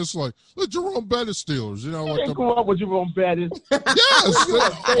Bettis, like the Jerome Bettis Steelers. You know, you didn't grow up with Jerome Bettis. Yes.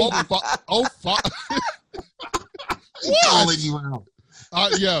 What? Calling you out.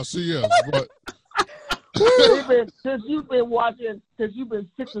 Yes, he is. But since you've been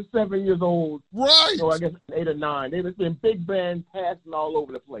 6 or 7 years old, right? So I guess 8 or 9. They've been big bands passing all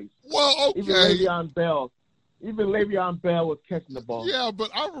over the place. Well, okay. Even Le'Veon Bell. Even Le'Veon Bell was catching the ball. Yeah, but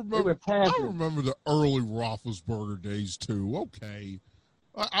I remember the early Roethlisberger days too. Okay.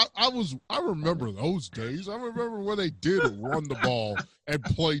 I remember those days. I remember when they did run the ball and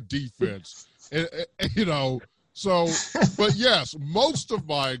play defense. And, so, but yes, most of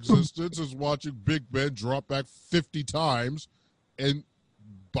my existence is watching Big Ben drop back 50 times and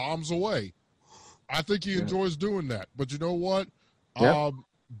bombs away. I think he enjoys doing that. But you know what? Yep.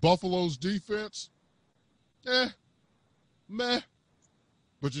 Buffalo's defense, meh.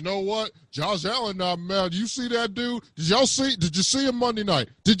 But you know what? Josh Allen not mad. You see that dude? Did you see him Monday night?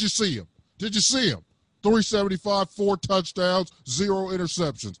 Did you see him? 375, 4 touchdowns, 0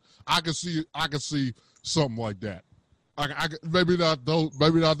 interceptions. I can see something like that. Maybe not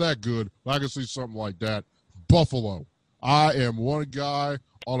that good, but I can see something like that. Buffalo. I am one guy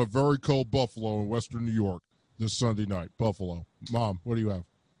on a very cold Buffalo in Western New York this Sunday night. Buffalo. Mom, what do you have?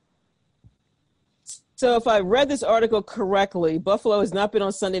 So if I read this article correctly, Buffalo has not been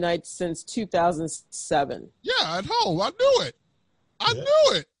on Sunday night since 2007. Yeah, at home. I knew it.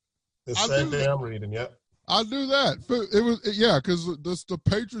 Knew it. The same thing I'm reading, yep. I knew that. It was because the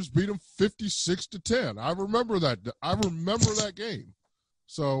Patriots beat them 56-10. I remember that. I remember that game.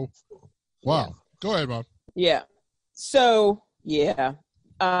 So, wow. Yeah. Go ahead, Mom. Yeah. So, yeah.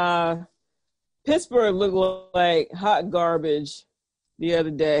 Pittsburgh looked like hot garbage the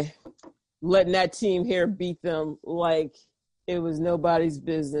other day, letting that team here beat them like it was nobody's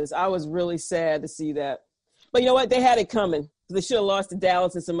business. I was really sad to see that. But you know what? They had it coming. They should have lost to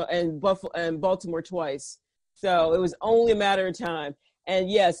Dallas and Baltimore twice. So it was only a matter of time. And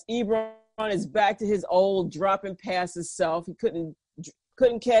yes, Ebron is back to his old dropping passes self. He couldn't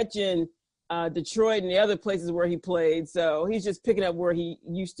catch in Detroit and the other places where he played. So he's just picking up where he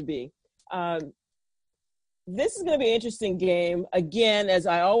used to be. This is going to be an interesting game. Again, as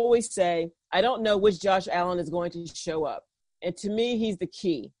I always say, I don't know which Josh Allen is going to show up. And to me, he's the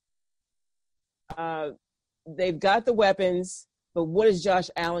key. They've got the weapons, but what is Josh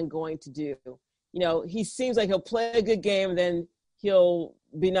Allen going to do? You know, he seems like he'll play a good game, and then he'll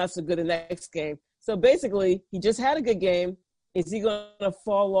be not so good the next game. So basically, he just had a good game. Is he going to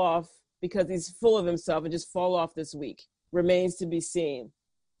fall off because he's full of himself and just fall off this week? Remains to be seen.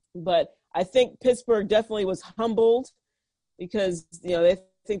 But I think Pittsburgh definitely was humbled because,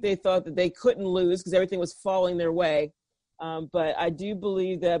 they thought that they couldn't lose because everything was falling their way. But I do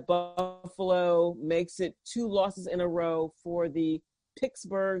believe that Buffalo makes it 2 losses in a row for the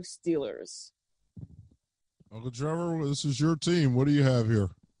Pittsburgh Steelers. Uncle Trevor, this is your team. What do you have here?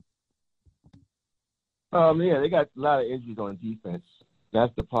 They got a lot of injuries on defense.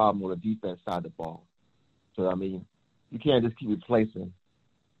 That's the problem on the defense side of the ball. So, you can't just keep replacing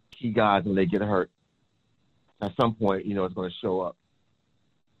key guys when they get hurt. At some point, it's going to show up.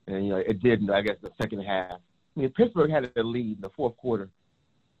 And, it did, I guess, the second half. Pittsburgh had a lead in the fourth quarter.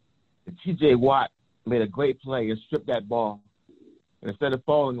 And T.J. Watt made a great play and stripped that ball. And instead of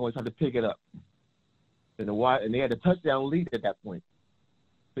falling, he tried to pick it up. And they had a touchdown lead at that point.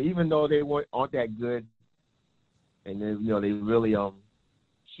 So even though they aren't that good, and they really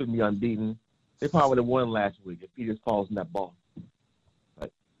shouldn't be unbeaten, they probably would have won last week if he just falls in that ball.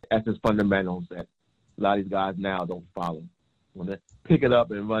 But that's just fundamentals that a lot of these guys now don't follow. When they pick it up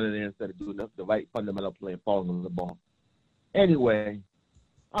and run it in instead of doing the right fundamental play and falling on the ball. Anyway,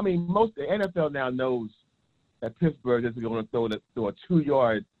 most of the NFL now knows that Pittsburgh is going to throw a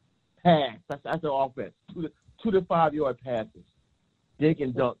 2-yard pass. That's their offense. 2 to 5 yard passes. Dink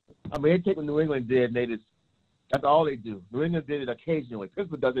and dunk. They take what New England did, and that's all they do. New England did it occasionally.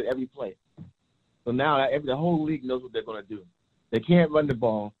 Pittsburgh does it every play. So now the whole league knows what they're going to do. They can't run the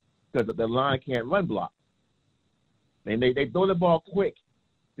ball because the line can't run block. And they throw the ball quick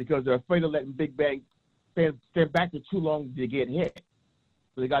because they're afraid of letting Big Bang stand back for too long to get hit.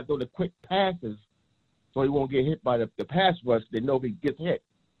 So they got to throw the quick passes so he won't get hit by the pass rush. They know if he gets hit.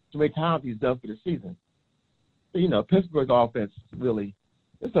 So many times he's done for the season. So, Pittsburgh's offense really,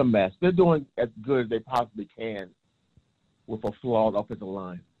 it's a mess. They're doing as good as they possibly can with a flawed offensive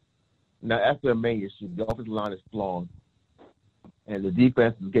line. Now, that's their main issue. The offensive line is flawed. And the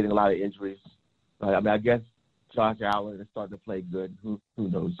defense is getting a lot of injuries. I guess Josh Allen is starting to play good. Who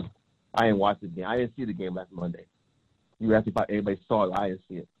knows? I didn't watch the game. I didn't see the game last Monday. You asked me if anybody saw it. I didn't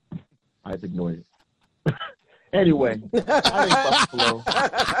see it. I just ignored it. Anyway, I think Buffalo.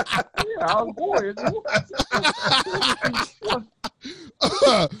 Yeah, I was bored.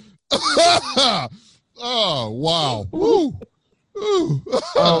 Oh, wow. Woo.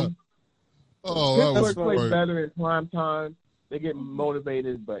 That was Pittsburgh plays better in prime time. They get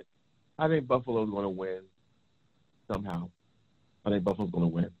motivated, but I think Buffalo's going to win somehow. I think Buffalo's going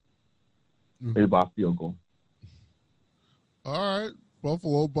to win. Maybe by a field goal. All right.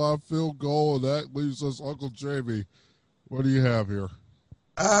 Buffalo by a field goal, and that leaves us Uncle Jamie. What do you have here?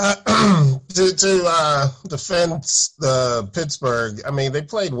 To defend the Pittsburgh, I mean, they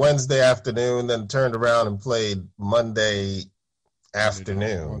played Wednesday afternoon, then turned around and played Monday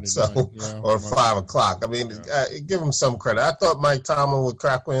afternoon, or 5 o'clock. I mean, give them some credit. I thought Mike Tomlin would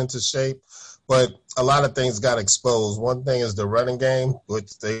crack into shape, but a lot of things got exposed. One thing is the running game,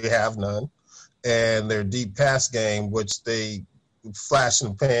 which they have none, and their deep pass game, which they flash in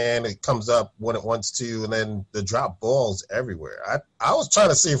the pan, it comes up when it wants to, and then the drop balls everywhere. I was trying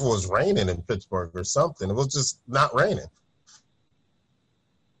to see if it was raining in Pittsburgh or something. It was just not raining.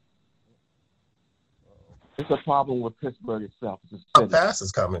 It's a problem with Pittsburgh itself. The pass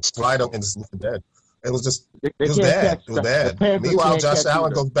is coming right up and it's dead. It was just it was bad. It was bad. Meanwhile, Josh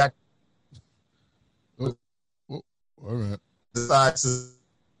Allen goes back. All right. Decides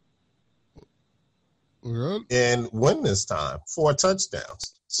and win this time, 4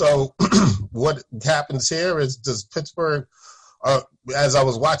 touchdowns. So what happens here is, does Pittsburgh, as I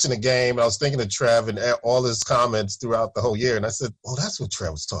was watching the game, I was thinking of Trev and all his comments throughout the whole year, and I said, oh, that's what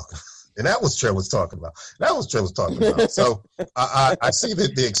Trev was talking about. And that was Trev was talking about. That was Trev was talking about. So I see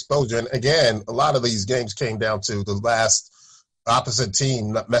the exposure. And again, a lot of these games came down to the last opposite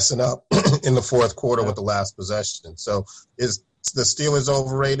team not messing up in the fourth quarter with the last possession. So is the Steelers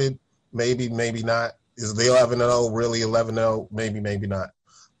overrated? Maybe, maybe not. Is the 11-0 really 11-0? Maybe, maybe not.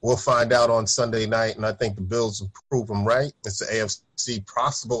 We'll find out on Sunday night, and I think the Bills will prove them right. It's the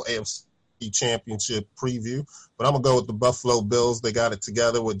possible AFC championship preview. But I'm going to go with the Buffalo Bills. They got it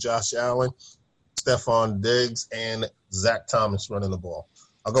together with Josh Allen, Stephon Diggs, and Zach Thomas running the ball.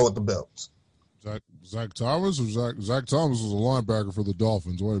 I'll go with the Bills. Zach Thomas or Zach Thomas was a linebacker for the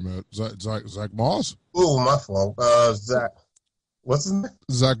Dolphins. Wait a minute. Zach Moss? Ooh, my fault. Zach. What's his name?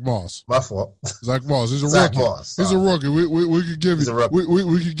 Zach Moss. My fault. Zach Moss. He's a Zach rookie. Moss. He's a rookie. We could give you. We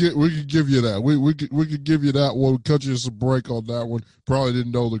could give you that. We could give you that one. Cut you some break on that one. Probably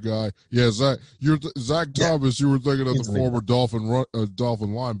didn't know the guy. Yeah, Zach Thomas. You were thinking of the former Dolphin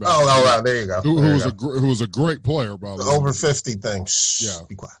linebacker. Oh, all right. There you go. Who was a great player, by the way. Over 50 thing. Shh. Yeah.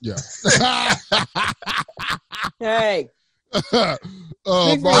 Be quiet. Yeah. Hey.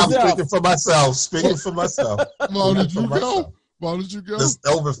 I'm speaking for myself. Mom, did you go? Why did you go? This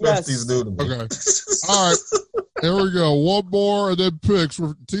over 50s new to me. Okay. All right. Here we go. One more and then picks.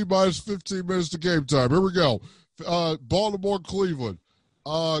 We're T-minus 15 minutes to game time. Here we go. Baltimore, Cleveland.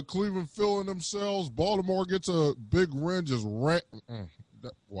 Cleveland filling themselves. Baltimore gets a big win.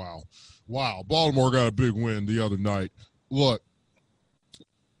 Wow. Baltimore got a big win the other night. Look,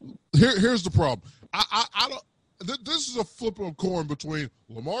 here's the problem. I don't. This is a flip of a coin between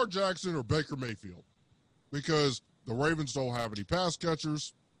Lamar Jackson or Baker Mayfield, because the Ravens don't have any pass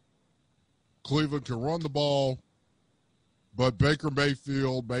catchers. Cleveland can run the ball, but Baker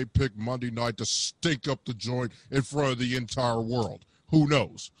Mayfield may pick Monday night to stink up the joint in front of the entire world. Who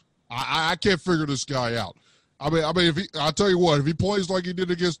knows? I can't figure this guy out. I mean, I'll tell you what, if he plays like he did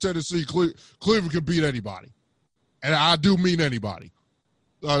against Tennessee, Cleveland can beat anybody, and I do mean anybody.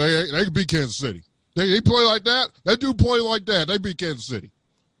 They can beat Kansas City. They play like that. They do play like that. They beat Kansas City,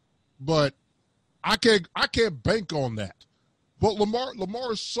 but I can't bank on that. But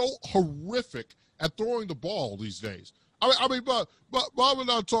Lamar is so horrific at throwing the ball these days. I mean, but Bob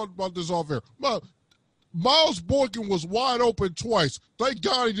and I talked about this off air. But Miles Boykin was wide open twice. Thank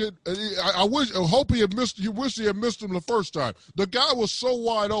God he did. I hope he had missed. You wish he had missed him the first time. The guy was so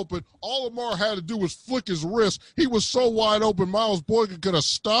wide open. All Lamar had to do was flick his wrist. He was so wide open. Miles Boykin could have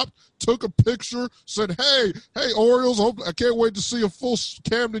stopped, took a picture, said, "Hey, Orioles! I can't wait to see a full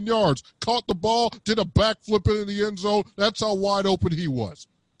Camden Yards." Caught the ball, did a backflip into the end zone. That's how wide open he was.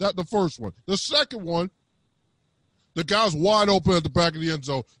 That the first one. The second one. The guy's wide open at the back of the end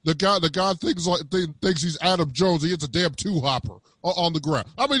zone. The guy thinks he's Adam Jones. He hits a damn two-hopper on the ground.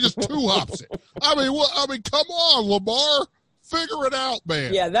 I mean, just two-hops it. I mean, come on, Lamar. Figure it out,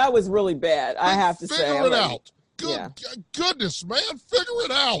 man. Yeah, that was really bad, I have to say. Figure it out. Goodness, man. Figure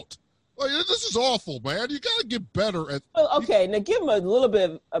it out. Like, this is awful, man. You got to get better at. Well, okay, now give him a little bit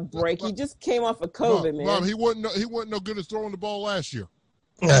of a break. He just came off of COVID, man. Mom, he wasn't no good at throwing the ball last year.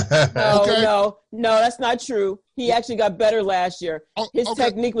 No, that's not true. He actually got better last year. His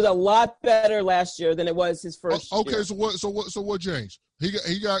technique was a lot better last year than it was his first year. Okay, so what changed? He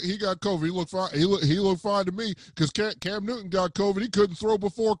got COVID. He looked fine. He looked fine to me, because Cam Newton got COVID. He couldn't throw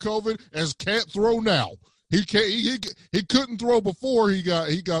before COVID, and can't throw now. He couldn't throw before he got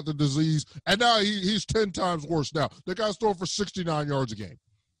the disease, and now he's 10 times worse now. The guy's throwing for 69 yards a game.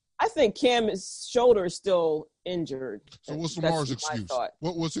 I think Cam's shoulder is still injured. So what's That's Lamar's my excuse? thought.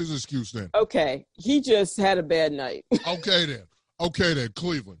 What's his excuse then? Okay, he just had a bad night. Okay then,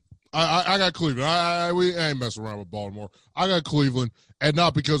 Cleveland. I got Cleveland. We ain't messing around with Baltimore. I got Cleveland, and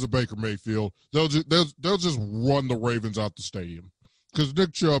not because of Baker Mayfield. They'll just run the Ravens out the stadium because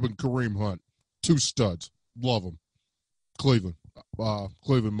Nick Chubb and Kareem Hunt, two studs, love them. Cleveland,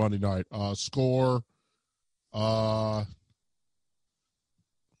 Cleveland Monday night score.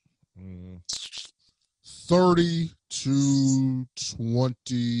 30-23.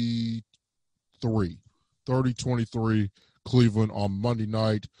 30-23 Cleveland on Monday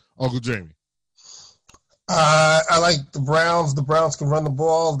night. Uncle Jamie. I like the Browns. The Browns can run the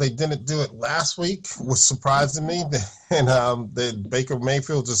ball. They didn't do it last week, which surprised me. And Baker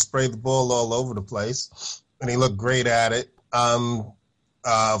Mayfield just sprayed the ball all over the place, and he looked great at it. 4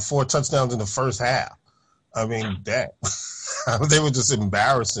 touchdowns in the first half. I mean, dang. They were just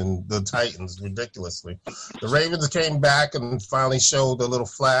embarrassing the Titans ridiculously. The Ravens came back and finally showed a little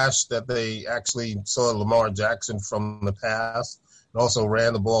flash that they actually saw Lamar Jackson from the past and also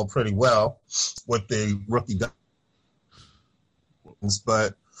ran the ball pretty well with the rookie.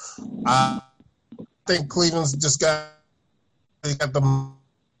 But I think Cleveland's just got the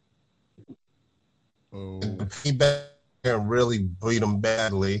feedback and really beat them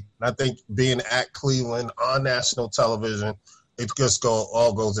badly. And I think being at Cleveland on national television, it just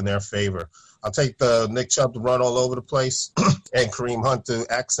all goes in their favor. I'll take the Nick Chubb to run all over the place and Kareem Hunt to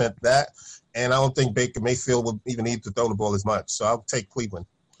accent that. And I don't think Baker Mayfield will even need to throw the ball as much. So I'll take Cleveland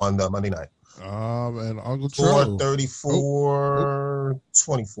on the Monday night. And Uncle Trevor. 34-24.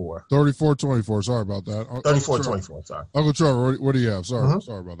 34-24. Sorry about that. 34-24. Sorry. Uncle Trevor, what do you have? Sorry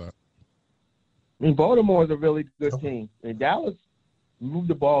about that. I mean, Baltimore is a really good team. I mean, Dallas moved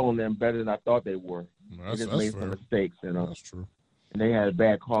the ball on them better than I thought they were. That's they just made some mistakes, That's true. And they had a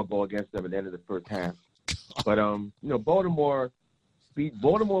bad call go against them at the end of the first half. But Baltimore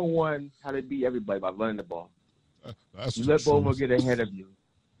won how they beat everybody by running the ball. You let Baltimore get ahead of you,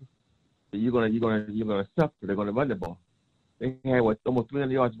 you're gonna suffer. They're gonna run the ball. They had almost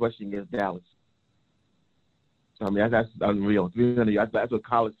 300 yards rushing against Dallas. So I mean that's unreal. 300 yards. That's what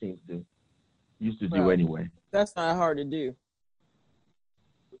college teams used to do anyway. That's not hard to do.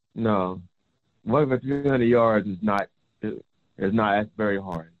 No, one of 300 yards is not that's very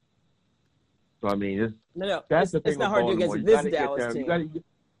hard. So I mean, it's not hard to do against this Dallas team.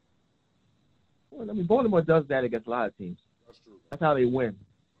 Baltimore does that against a lot of teams. That's true. That's how they win.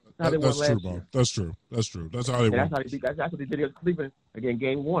 That's how they won last year. That's true. That's how they win. That's what they did against Cleveland again,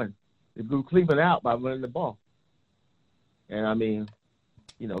 game 1. They blew Cleveland out by running the ball. And I mean,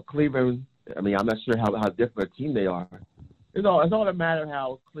 Cleveland. I mean, I'm not sure how different a team they are. It's all a matter of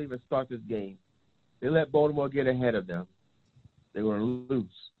how Cleveland starts this game. They let Baltimore get ahead of them. They're going to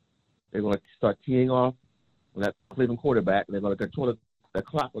lose. They're going to start teeing off with that Cleveland quarterback, and they're going to control the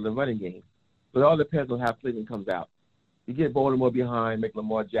clock with the running game. So it all depends on how Cleveland comes out. You get Baltimore behind, make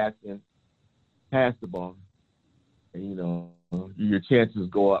Lamar Jackson pass the ball, and your chances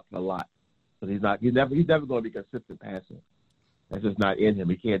go up a lot. But he's never going to be consistent passer. That's just not in him.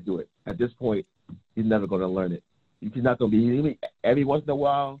 He can't do it. At this point, he's never going to learn it. He's not going to be every once in a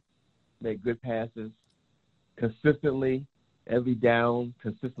while make good passes consistently, every down,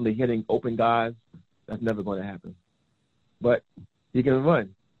 consistently hitting open guys. That's never going to happen. But he can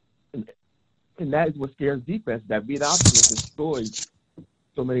run. And that is what scares defense. That being optimist destroys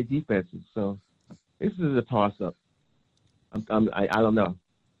so many defenses. So this is a toss-up. I don't know.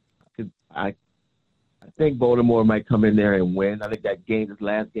 I think Baltimore might come in there and win. I think this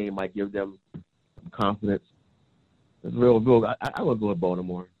last game, might give them some confidence. It's real. I would go with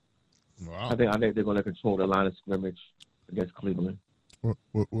Baltimore. Wow. I think they're going to control the line of scrimmage against Cleveland.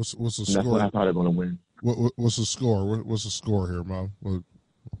 What's the score? That's what I thought they're going to win. What's the score? What's the score here, Mom?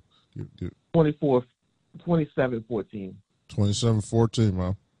 27-14. 27-14,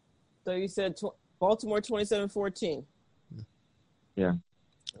 Mom. So you said Baltimore 27-14. Yeah.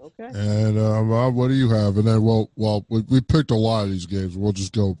 Okay. And Mom, what do you have? And then, we picked a lot of these games. We'll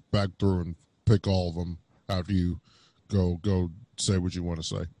just go back through and pick all of them after you go say what you want to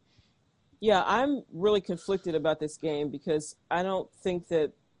say. Yeah, I'm really conflicted about this game because I don't think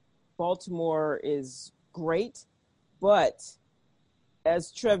that Baltimore is great. But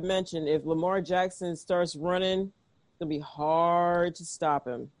as Trev mentioned, if Lamar Jackson starts running, it's going to be hard to stop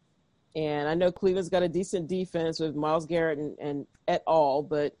him. And I know Cleveland's got a decent defense with Myles Garrett and et al.,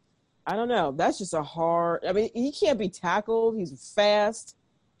 but I don't know. That's just he can't be tackled. He's fast.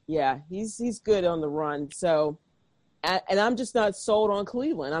 Yeah, he's good on the run. So, and I'm just not sold on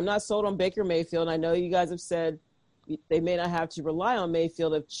Cleveland. I'm not sold on Baker Mayfield. I know you guys have said they may not have to rely on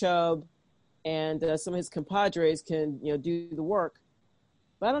Mayfield if Chubb and some of his compadres can, do the work.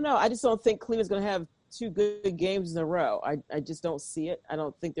 But I don't know. I just don't think Cleveland's going to have 2 good games in a row. I just don't see it. I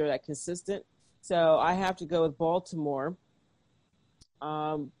don't think they're that consistent. So I have to go with Baltimore.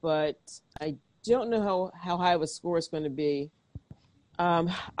 But I don't know how high of a score it's going to be.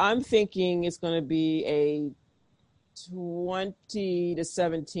 I'm thinking it's going to be a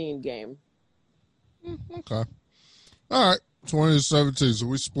 20-17 game. Okay. All right. 20-17. So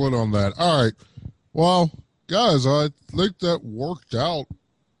we split on that. All right. Well, guys, I think that worked out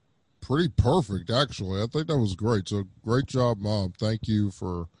pretty perfect, actually. I think that was great. So great job, Mom. Thank you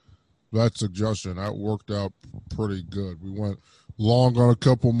for that suggestion. That worked out pretty good. We went long on a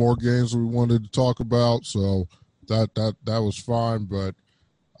couple more games we wanted to talk about, so that was fine, but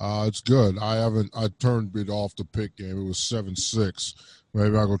it's good. I turned it off the pick game. It was 7-6.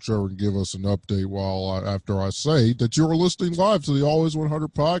 Maybe Uncle Trevor can give us an update after I say that you are listening live to the Always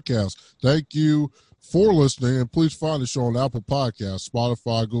 100 podcast. Thank you for listening, and please find the show on Apple Podcasts,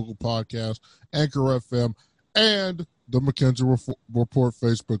 Spotify, Google Podcasts, Anchor FM, and the McKenzie Report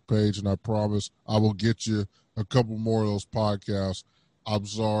Facebook page, and I promise I will get you a couple more of those podcasts. I'm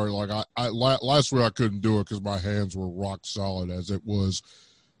sorry, last week I couldn't do it because my hands were rock solid, as it was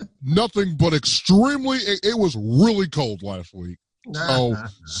nothing but extremely. It was really cold last week. So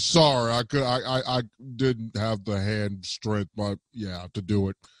sorry, I didn't have the hand strength, to do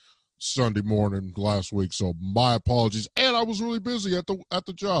it Sunday morning last week. So my apologies, and I was really busy at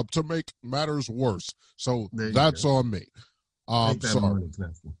the job to make matters worse. So that's on me. Sorry.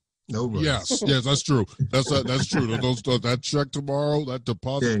 No worries. Yes, that's true. That's true. That check tomorrow, that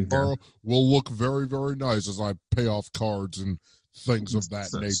deposit tomorrow will look very, very nice as I pay off cards and things of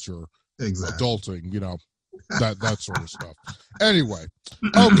that nature. Exactly. Adulting, that sort of stuff. Anyway,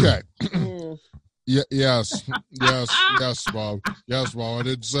 okay. Yes, Bob. Yes, Bob. I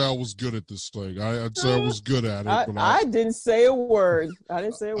didn't say I was good at this thing. I'd say I was good at it. But I didn't say a word.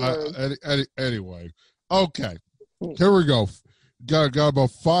 Anyway, okay. Here we go. Got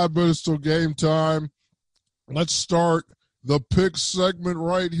about 5 minutes till game time. Let's start the pick segment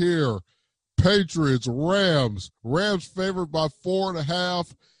right here. Patriots, Rams. Rams favored by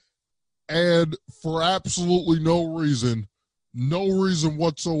 4.5, and for absolutely no reason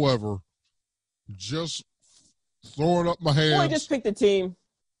whatsoever. Just throwing up my hands. Boy, just pick the team.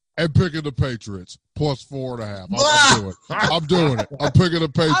 And picking the Patriots plus 4.5. I'm doing it. I'm picking the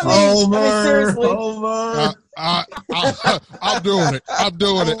Patriots. Seriously. I'm doing it.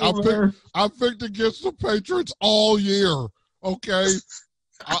 I picked against the Patriots all year. Okay.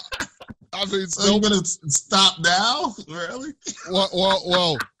 So you're gonna stop now? Really?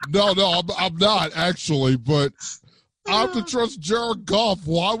 Well, no, I'm not actually, but I have to trust Jared Goff.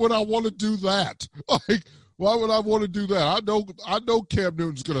 Why would I want to do that? Why would I want to do that? I know Cam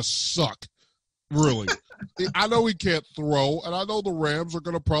Newton's going to suck, really. I know he can't throw, and I know the Rams are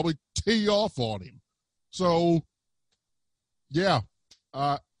going to probably tee off on him. So, yeah,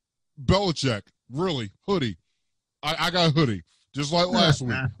 Belichick, really, hoodie. I got hoodie, just like last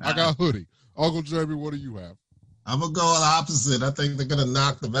week. I got hoodie. Uncle Jamie, what do you have? I'm going to go the opposite. I think they're going to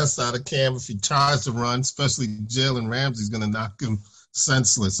knock the best out of Cam if he tries to run, especially Jalen Ramsey's going to knock him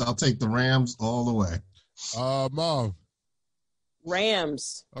senseless. I'll take the Rams all the way. Mom.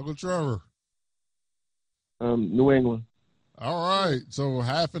 Rams. Uncle Trevor. New England. All right, so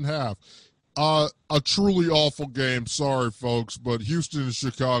half and half. A truly awful game. Sorry, folks, but Houston and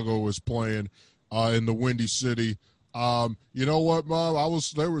Chicago is playing in the Windy City. You know what, Mom?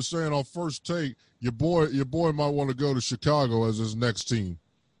 They were saying on First Take, your boy might want to go to Chicago as his next team.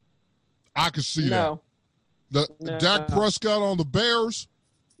 I can see that. No. Dak Prescott on the Bears.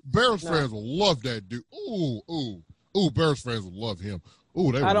 Bears fans will love that dude. Ooh, Bears fans will love him.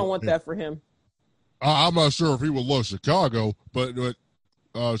 I don't want that for him. I'm not sure if he would love Chicago, but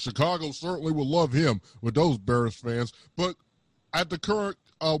Chicago certainly will love him with those Bears fans. But at the current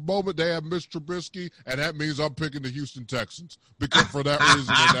moment, they have Mitch Trubisky, and that means I'm picking the Houston Texans because for that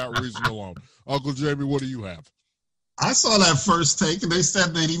reason and that reason alone. Uncle Jamie, what do you have? I saw that First Take, and they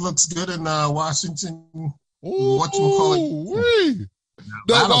said that he looks good in Washington. Whatchamacallit?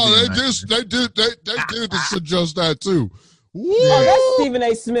 No, they did suggest that too. Woo! Oh, that's Stephen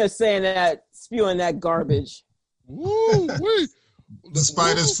A. Smith saying that, spewing that garbage.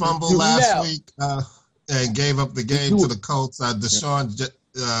 Despite his fumble last week and gave up the game to the Colts, Deshaun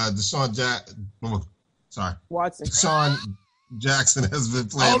Jackson has been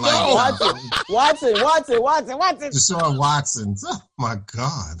playing Watson. Deshaun Watson. Oh my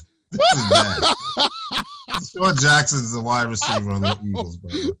God. This is bad. Deshaun Jackson is a wide receiver on the Eagles,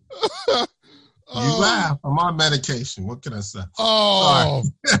 brother. You laugh. I'm on medication. What can I say? Oh.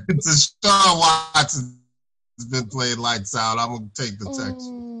 Deshaun Watson has been playing lights out. I'm going to take the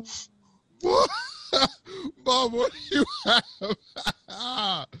Texans. Bob, what do you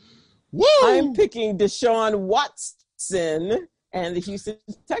have? Woo! I'm picking Deshaun Watson and the Houston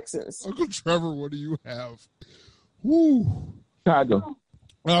Texans. Uncle Trevor, what do you have? Woo! Chicago.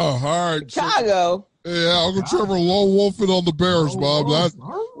 Oh, all right. Chicago. Yeah, Uncle Trevor lone wolfing on the Bears, Bob.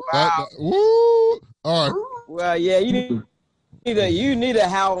 Woo! All right. Well, yeah, you need a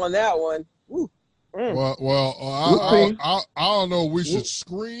howl on that one. Woo. I don't know. We should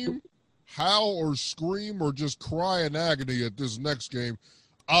scream, howl, or scream, or just cry in agony at this next game.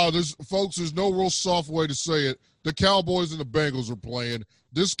 There's no real soft way to say it. The Cowboys and the Bengals are playing.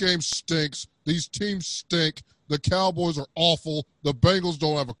 This game stinks. These teams stink. The Cowboys are awful. The Bengals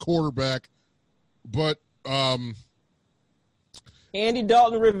don't have a quarterback. But Andy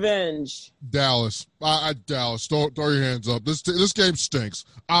Dalton revenge. Dallas. Dallas. Throw your hands up. This game stinks.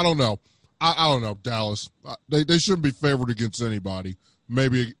 I don't know. I don't know. Dallas. They shouldn't be favored against anybody.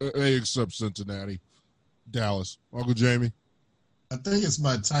 Maybe except Cincinnati. Dallas. Uncle Jamie. I think it's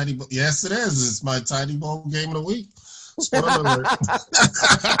my Tiny Bowl. Yes, it is. It's my Tiny Bowl game of the week.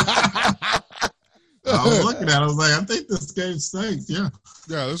 I was looking at it. I was like, I think this game stinks. Yeah,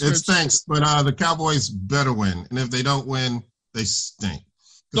 it stinks. But the Cowboys better win. And if they don't win, they stink.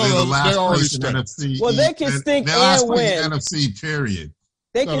 No, they already stink. NFC, well, they can stink and win. NFC, period.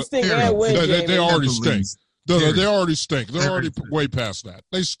 They can stink and win. They already stink. No, they already stink. They're already way past that.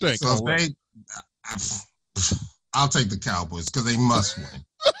 They stink. So I'll take the Cowboys because they must win.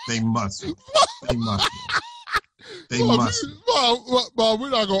 They must win. They must win. They must win. Bob, we're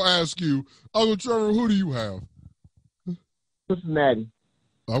not going to ask you. Uncle Trevor, who do you have? Cincinnati.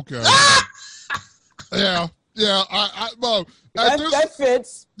 Okay. Yeah. Bob, that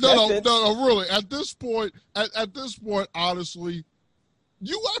fits. No, really. At this point, honestly,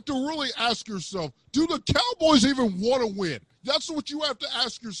 you have to really ask yourself, do the Cowboys even want to win? That's what you have to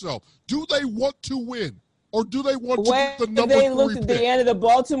ask yourself. Do they want to win? Or do they want to get the number 3 pick? They looked at the end of the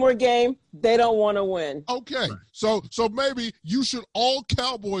Baltimore game, they don't want to win. Okay. So maybe you should, all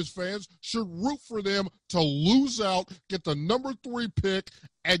Cowboys fans should root for them to lose out, get the number 3 pick,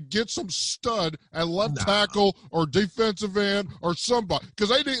 and get some stud at left tackle or defensive end or somebody. Because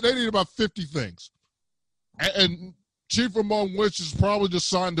they need about 50 things. And chief among which is probably to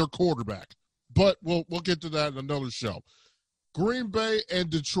sign their quarterback. But we'll get to that in another show. Green Bay and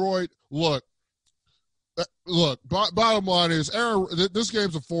Detroit, look, bottom line is, Aaron, this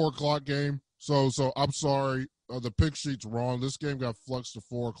game's a 4:00 game, so I'm sorry. The pick sheet's wrong. This game got fluxed to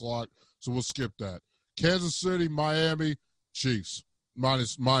 4:00, so we'll skip that. Kansas City, Miami, Chiefs.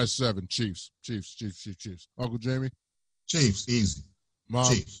 -7, Chiefs. Uncle Jamie? Chiefs, easy. Mom?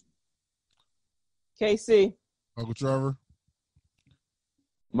 Chiefs. KC. Uncle Trevor?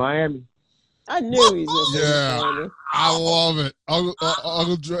 Miami. I knew he was going to say Miami. I love it.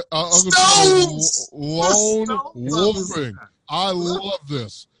 Uncle Trevor, lone wolfing. I love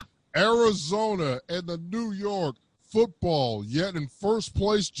this. Arizona and the New York Football, yet in first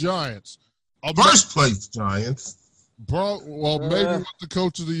place Giants. First place Giants. Bro, well, maybe with the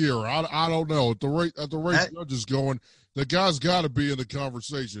coach of the year. I don't know. At the rate judges going, the guy's got to be in the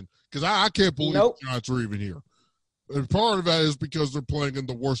conversation because I can't believe the Giants are even here. And part of that is because they're playing in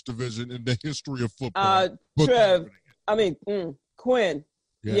the worst division in the history of football. Quinn.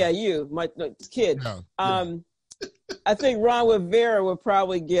 Yeah, you, my kid. Yeah. I think Ron Rivera would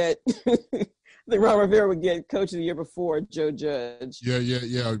probably get would get Coach of the Year before Joe Judge.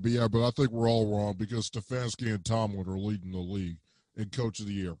 Yeah, but I think we're all wrong because Stefanski and Tomlin are leading the league in Coach of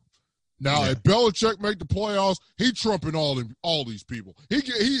the Year. Now, if Belichick make the playoffs, he trumping all these people.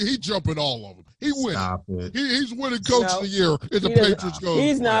 He jumping all of them. He winning. Stop it. He's winning Coach of the Year if the Patriots go.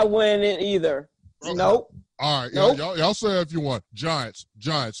 He's not winning either. Okay. Nope. All right, nope. Y'all say it if you want. Giants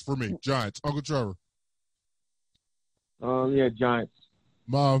for me. Giants. Uncle Trevor. Giants.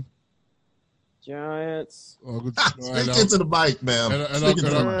 Mom. Giants. Speak into the mic, ma'am. And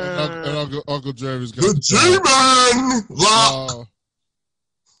Uncle Jamie's got the G-Man lock.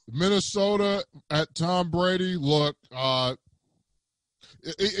 Minnesota at Tom Brady. Look, quite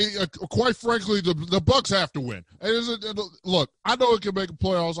frankly, the Bucks have to win. Look, I know it can make a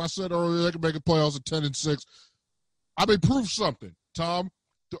playoffs. I said earlier they can make a playoffs at 10-6. I mean, prove something, Tom.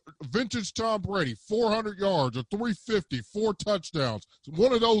 Vintage Tom Brady, 400 yards, a 350, 4 touchdowns. It's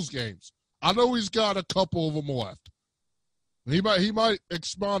one of those games. I know he's got a couple of them left. He might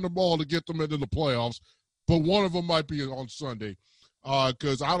expand the ball to get them into the playoffs, but one of them might be on Sunday.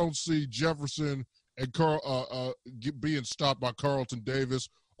 Because I don't see Jefferson and being stopped by Carlton Davis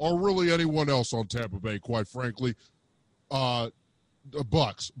or really anyone else on Tampa Bay, quite frankly. The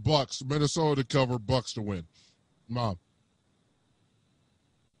Bucks, Minnesota to cover, Bucks to win. Mom.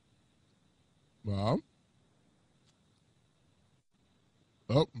 Oh,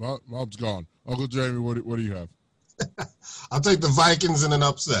 Mom's gone. Uncle Jamie, what do you have? I'll take the Vikings in an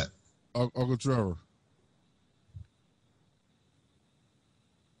upset. Uncle Trevor.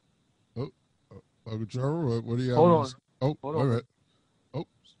 Uncle Trevor, what do you have? Hold on. Oh, Hold wait a on. minute. Oh,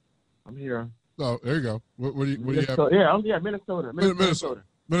 I'm here. oh, there you go. What do you have? Yeah, Minnesota.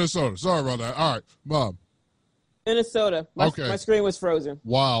 Minnesota. Sorry about that. All right, Mom. Minnesota. My screen was frozen.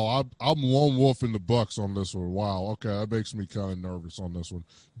 Wow, I'm lone wolf in the Bucks on this one. Wow, okay, that makes me kind of nervous on this one.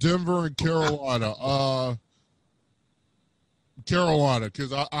 Denver and Carolina. Carolina,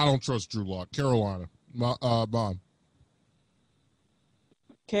 because I don't trust Drew Lock. Carolina, Mom.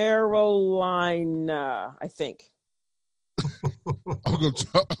 Carolina, I think. Uncle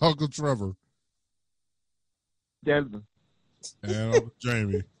Trevor. Denver. And Uncle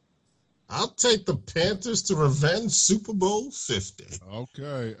Jamie. I'll take the Panthers to revenge Super Bowl 50.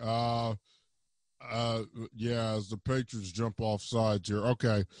 Okay. Yeah, as the Patriots jump off sides here.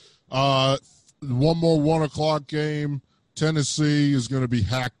 Okay. One more 1 o'clock game. Tennessee is going to be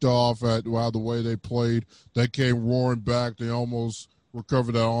hacked off the way they played. They came roaring back. They almost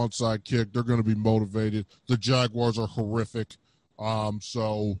recovered that onside kick. They're going to be motivated. The Jaguars are horrific.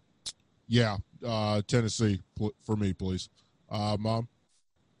 So, yeah, Tennessee for me, please. Mom?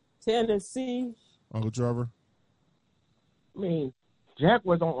 Tennessee. Uncle Trevor? I mean,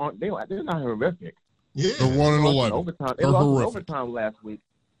 Jaguars they're not horrific. Yeah. They're 1-11. Overtime. They lost in overtime last week.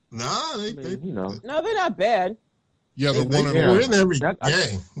 Nah, No, they're not bad. Yeah, they're 1-11. They're in every game. I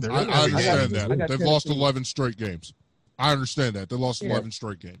understand that. They've lost 11 straight games. I understand that. They lost 11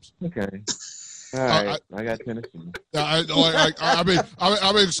 straight games. Okay. All right, I got Tennessee. I mean,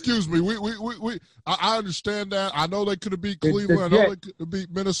 excuse me. I understand that. I know they could have beat Cleveland. I know they could have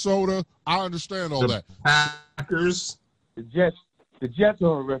beat Minnesota. I understand all that. Packers. The Jets are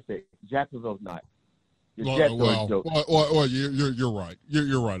horrific. Jacksonville's not. The Jets are a joke. Well, you're right.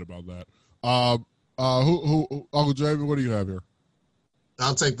 You're right about that. Who Uncle Jamie? What do you have here?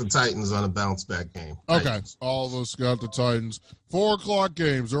 I'll take the Titans on a bounce back game. Okay, Titans. all of us got the Titans. 4 o'clock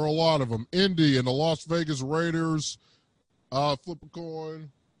games. There are a lot of them. Indy and the Las Vegas Raiders. Flip a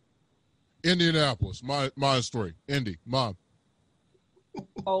coin. Indianapolis. -3. Indy. Mom.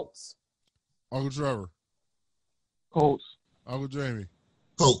 Colts. Uncle Trevor. Colts. Uncle Jamie.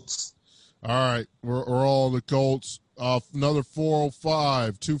 Colts. All right, we're all the Colts. Another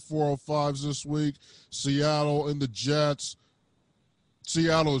 405. 2 405s this week. Seattle and the Jets.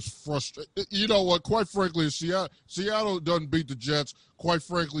 Seattle is frustrated. You know what? Quite frankly, Seattle doesn't beat the Jets. Quite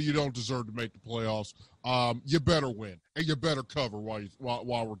frankly, you don't deserve to make the playoffs. You better win, and you better cover while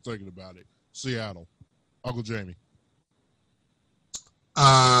we're thinking about it. Seattle. Uncle Jamie.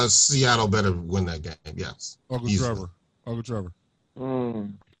 Seattle better win that game, yes. Uncle Trevor.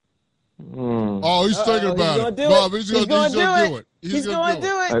 Oh, he's thinking about it. Bob, he's going to do it. He's going to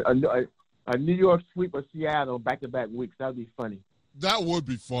do it. A New York sweep of Seattle back-to-back weeks. That would be funny. That would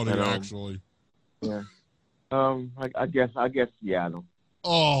be funny, actually. Yeah. I guess Seattle.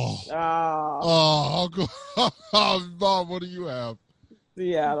 Uncle Bob, what do you have?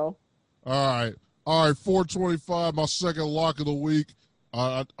 Seattle. All right. 425. My second lock of the week.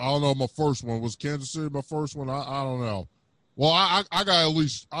 I don't know. My first one was Kansas City. My first one. I don't know. Well, I got at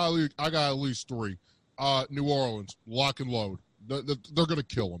least 3. New Orleans, lock and load. They're gonna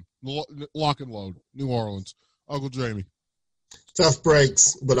kill them. Lock and load. New Orleans. Uncle Jamie. Tough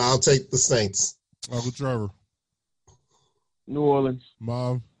breaks, but I'll take the Saints. Uncle Trevor. New Orleans.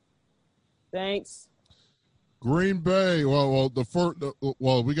 Mom. Thanks. Green Bay. Well,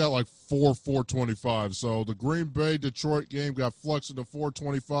 we got like 425. So the Green Bay Detroit game got flexed into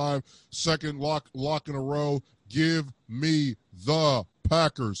 425. Second lock in a row. Give me the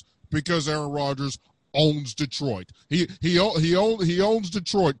Packers because Aaron Rodgers owns Detroit. He owns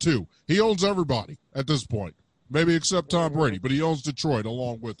Detroit too. He owns everybody at this point. Maybe except Tom Brady, but he owns Detroit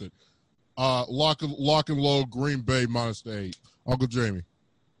along with it. Lock and load, Green Bay -8. Uncle Jamie.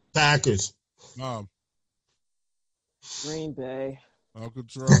 Packers. Green Bay. Uncle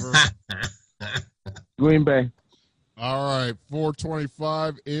Trevor. Green Bay. All right,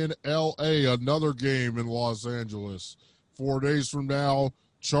 425 in L.A., another game in Los Angeles. 4 days from now,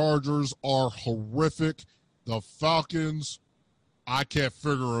 Chargers are horrific. The Falcons, I can't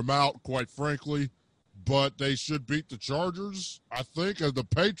figure them out, quite frankly. But they should beat the Chargers, I think. And the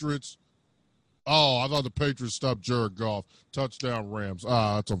Patriots, I thought the Patriots stopped Jared Goff. Touchdown Rams.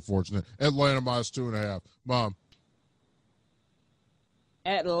 That's unfortunate. Atlanta -2.5. Mom.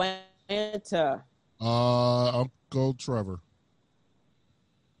 Atlanta. Uncle Trevor.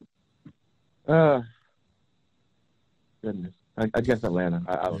 Goodness. I guess Atlanta.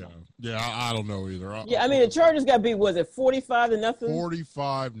 I don't know. Yeah, I don't know either. I mean, the Chargers got beat, was it 45-0?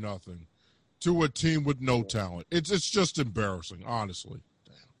 45-0 to a team with no talent. It's just embarrassing, honestly.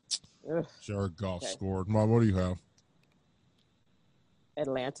 Damn. Jared Goff scored. Mom, what do you have?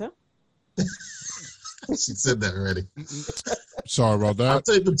 Atlanta. She said that already. Sorry about that. I'll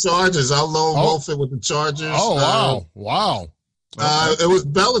take the Chargers. I'll lone wolf it with the Chargers. Oh, wow. Okay. It was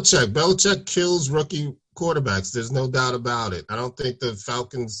Belichick. Belichick kills rookie quarterbacks. There's no doubt about it. I don't think the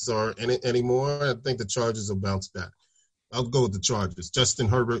Falcons are in it anymore. I think the Chargers will bounce back. I'll go with the Chargers. Justin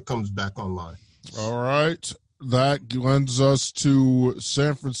Herbert comes back online. All right. That lends us to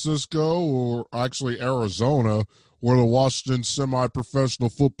San Francisco, or actually Arizona, where the Washington semi-professional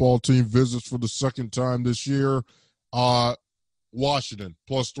football team visits for the second time this year. Washington,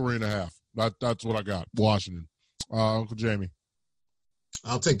 plus 3.5. That's what I got. Washington. Uncle Jamie.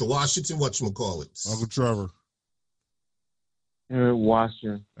 I'll take the Washington whatchamacallits. Uncle Trevor.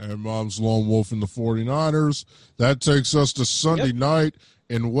 Washington. And Mom's lone wolf in the 49ers. That takes us to Sunday night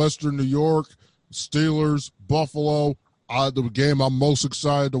in Western New York. Steelers, Buffalo. The game I'm most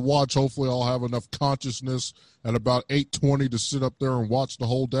excited to watch. Hopefully I'll have enough consciousness at about 8:20 to sit up there and watch the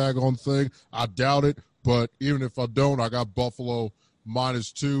whole daggone thing. I doubt it, but even if I don't, I got Buffalo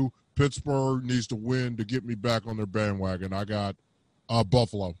 -2. Pittsburgh needs to win to get me back on their bandwagon. I got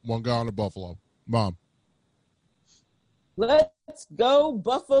Buffalo. One guy on the Buffalo. Mom. Let's go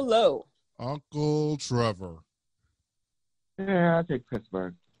Buffalo. Uncle Trevor. Yeah, I'll take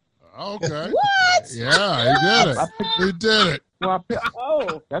Pittsburgh. Okay. What? Yeah, he did it. Well, I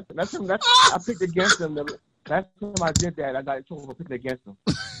picked against them. Last time I did that, I got in trouble for picking against them.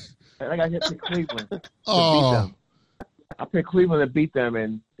 And I got hit to Cleveland to beat them. I picked Cleveland to beat them,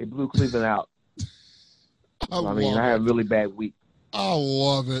 and they blew Cleveland out. I had a really bad week. I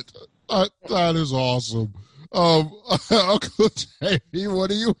love it. That is awesome. Uncle Jamie, what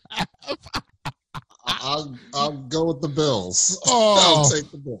do you have? I'll go with the Bills. Oh, I'll take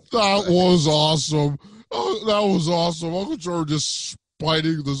the Bills. That was awesome. Oh, that was awesome. Uncle Trevor just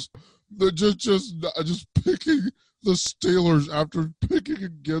spiting this, just picking the Steelers after picking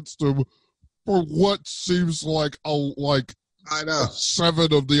against them for what seems like I know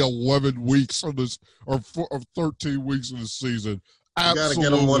 7 of the 11 weeks of this, or 13 weeks of the season. You got to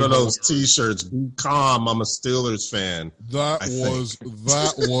get him one of those T-shirts. Be calm. I'm a Steelers fan. That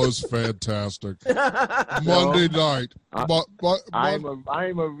was fantastic. Monday night. I'm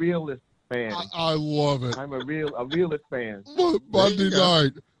a realist fan. I love it. I'm a realist fan.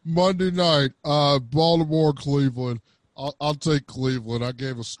 Monday night. Baltimore, Cleveland. I'll take Cleveland. I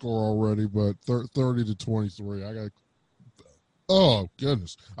gave a score already, but 30-23. Oh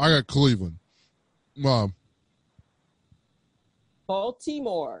goodness, I got Cleveland. Mom.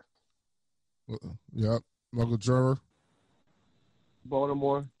 Baltimore. Yep. Uncle Trevor.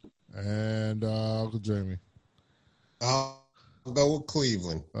 Baltimore. And Uncle Jamie. I'll go with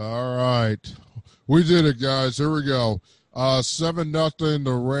Cleveland. All right. We did it, guys. Here we go. 7-0.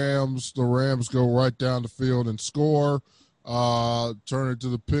 The Rams go right down the field and score. Turn it to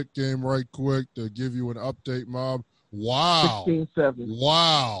the pick game right quick to give you an update, Mob. Wow. 16-7.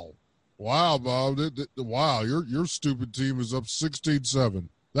 Wow, Bob. Wow, your stupid team is up 16-7.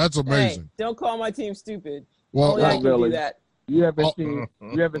 That's amazing. Hey, don't call my team stupid. Well, only I can do that. You haven't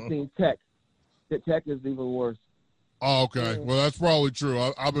seen Tech. Tech is even worse. Oh, okay. Well, that's probably true.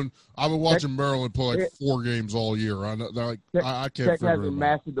 I've been watching Maryland play like 4 games all year. I can't Tech figure it out. hasn't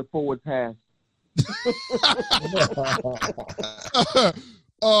mastered the forward pass.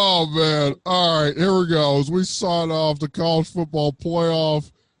 Oh man! All right, here we go. As we sign off, the college football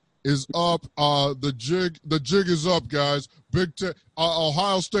playoff is up. The jig is up, guys. Big Ten.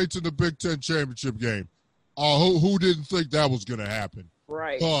 Ohio State's in the Big Ten championship game. Who didn't think that was going to happen?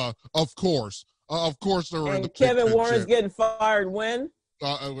 Right. Of course they were in the Kevin Big Ten Warren's getting fired when?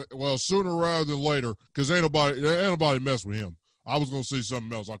 Well, sooner rather than later, because ain't nobody mess with him. I was gonna say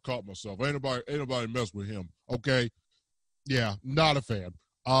something else. I caught myself. Ain't nobody mess with him. Okay. Yeah, not a fan.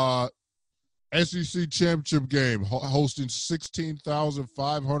 SEC championship game hosting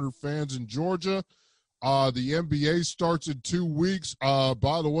 16,500 fans in Georgia. The NBA starts in 2 weeks.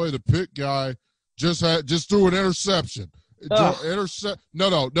 By the way, the pick guy just threw an interception. No.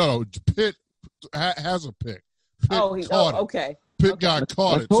 Pitt has a pick. Pitt caught it. Okay. Pitt guy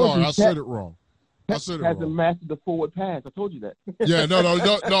caught it. Sorry, I said it wrong. Hasn't mastered the forward pass. I told you that. Yeah, no.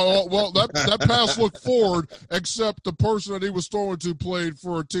 Well, that pass looked forward, except the person that he was throwing to played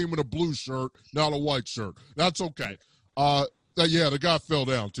for a team in a blue shirt, not a white shirt. That's okay. Yeah, the guy fell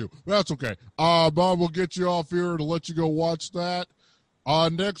down too. That's okay. Bob, we'll get you off here to let you go watch that.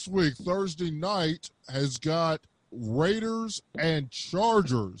 Next week, Thursday night, has got Raiders and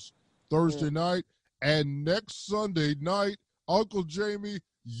Chargers Thursday night. And next Sunday night, Uncle Jamie,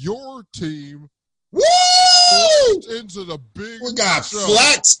 your team Woo! into the big We got show.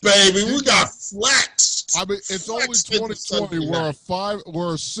 flex, baby. We got flex. I mean, it's only 2020 where a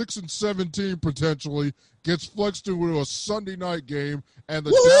 6-17 potentially gets flexed into a Sunday night game, and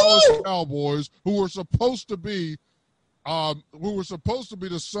the Dallas Cowboys, who were supposed to be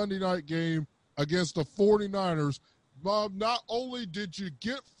the Sunday night game against the 49ers, Bob, not only did you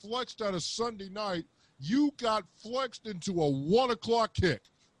get flexed at a Sunday night, you got flexed into a 1 o'clock kick.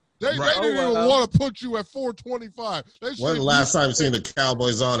 They didn't even want to put you at 4:25. When the last time you seen the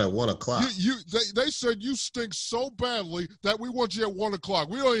Cowboys on at 1 o'clock? They said you stink so badly that we want you at 1 o'clock.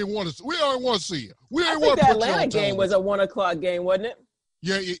 We don't even want to see you. We I don't think want to the put Atlanta you game was a 1 o'clock game, wasn't it?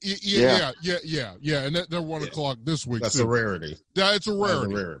 Yeah. And they're 1 o'clock this week. That's too. a rarity. Yeah, it's a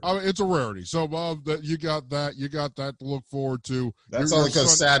rarity. I mean, it's a rarity. So, Bob, you got that. You got that to look forward to. That's only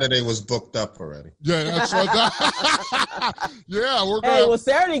because Saturday was booked up already. Yeah, that's right. Yeah, we're going. Hey, well,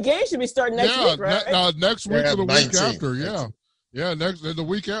 Saturday game should be starting next week, right? Next week or the 19th. week after. Yeah, the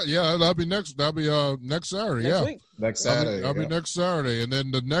week after. Yeah, that'll be next Saturday. Next week. Next Saturday. That'll be next Saturday, and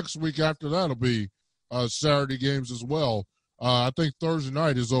then the next week after that'll be Saturday games as well. I think Thursday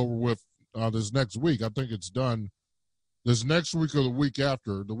night is over with this next week. I think it's done this next week or the week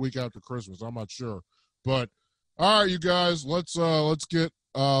after Christmas. I'm not sure, but all right, you guys, let's get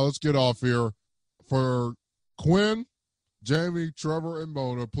off here. For Quinn, Jamie, Trevor, and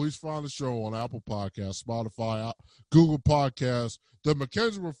Mona, please find the show on Apple Podcasts, Spotify, Google Podcasts, the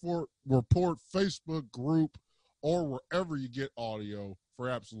McKenzie Report Facebook group, or wherever you get audio for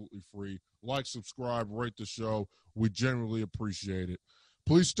absolutely free. Like, subscribe, rate the show. We genuinely appreciate it.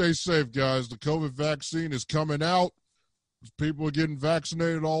 Please stay safe, guys. The COVID vaccine is coming out. People are getting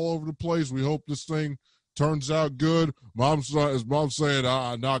vaccinated all over the place. We hope this thing turns out good. Mom's saying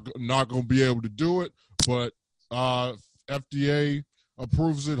I'm not going to be able to do it, but FDA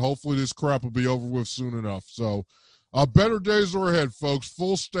approves it. Hopefully this crap will be over with soon enough. So better days are ahead, folks.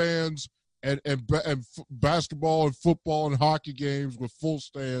 Full stands and basketball and football and hockey games with full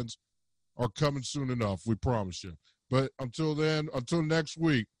stands are coming soon enough. We promise you. But until then, until next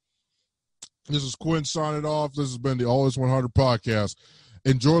week, this is Quinn signing off. This has been the Always 100 podcast.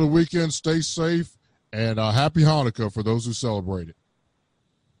 Enjoy the weekend. Stay safe. And happy Hanukkah for those who celebrate it.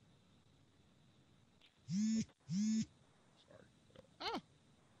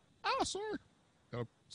 Sorry. Sorry.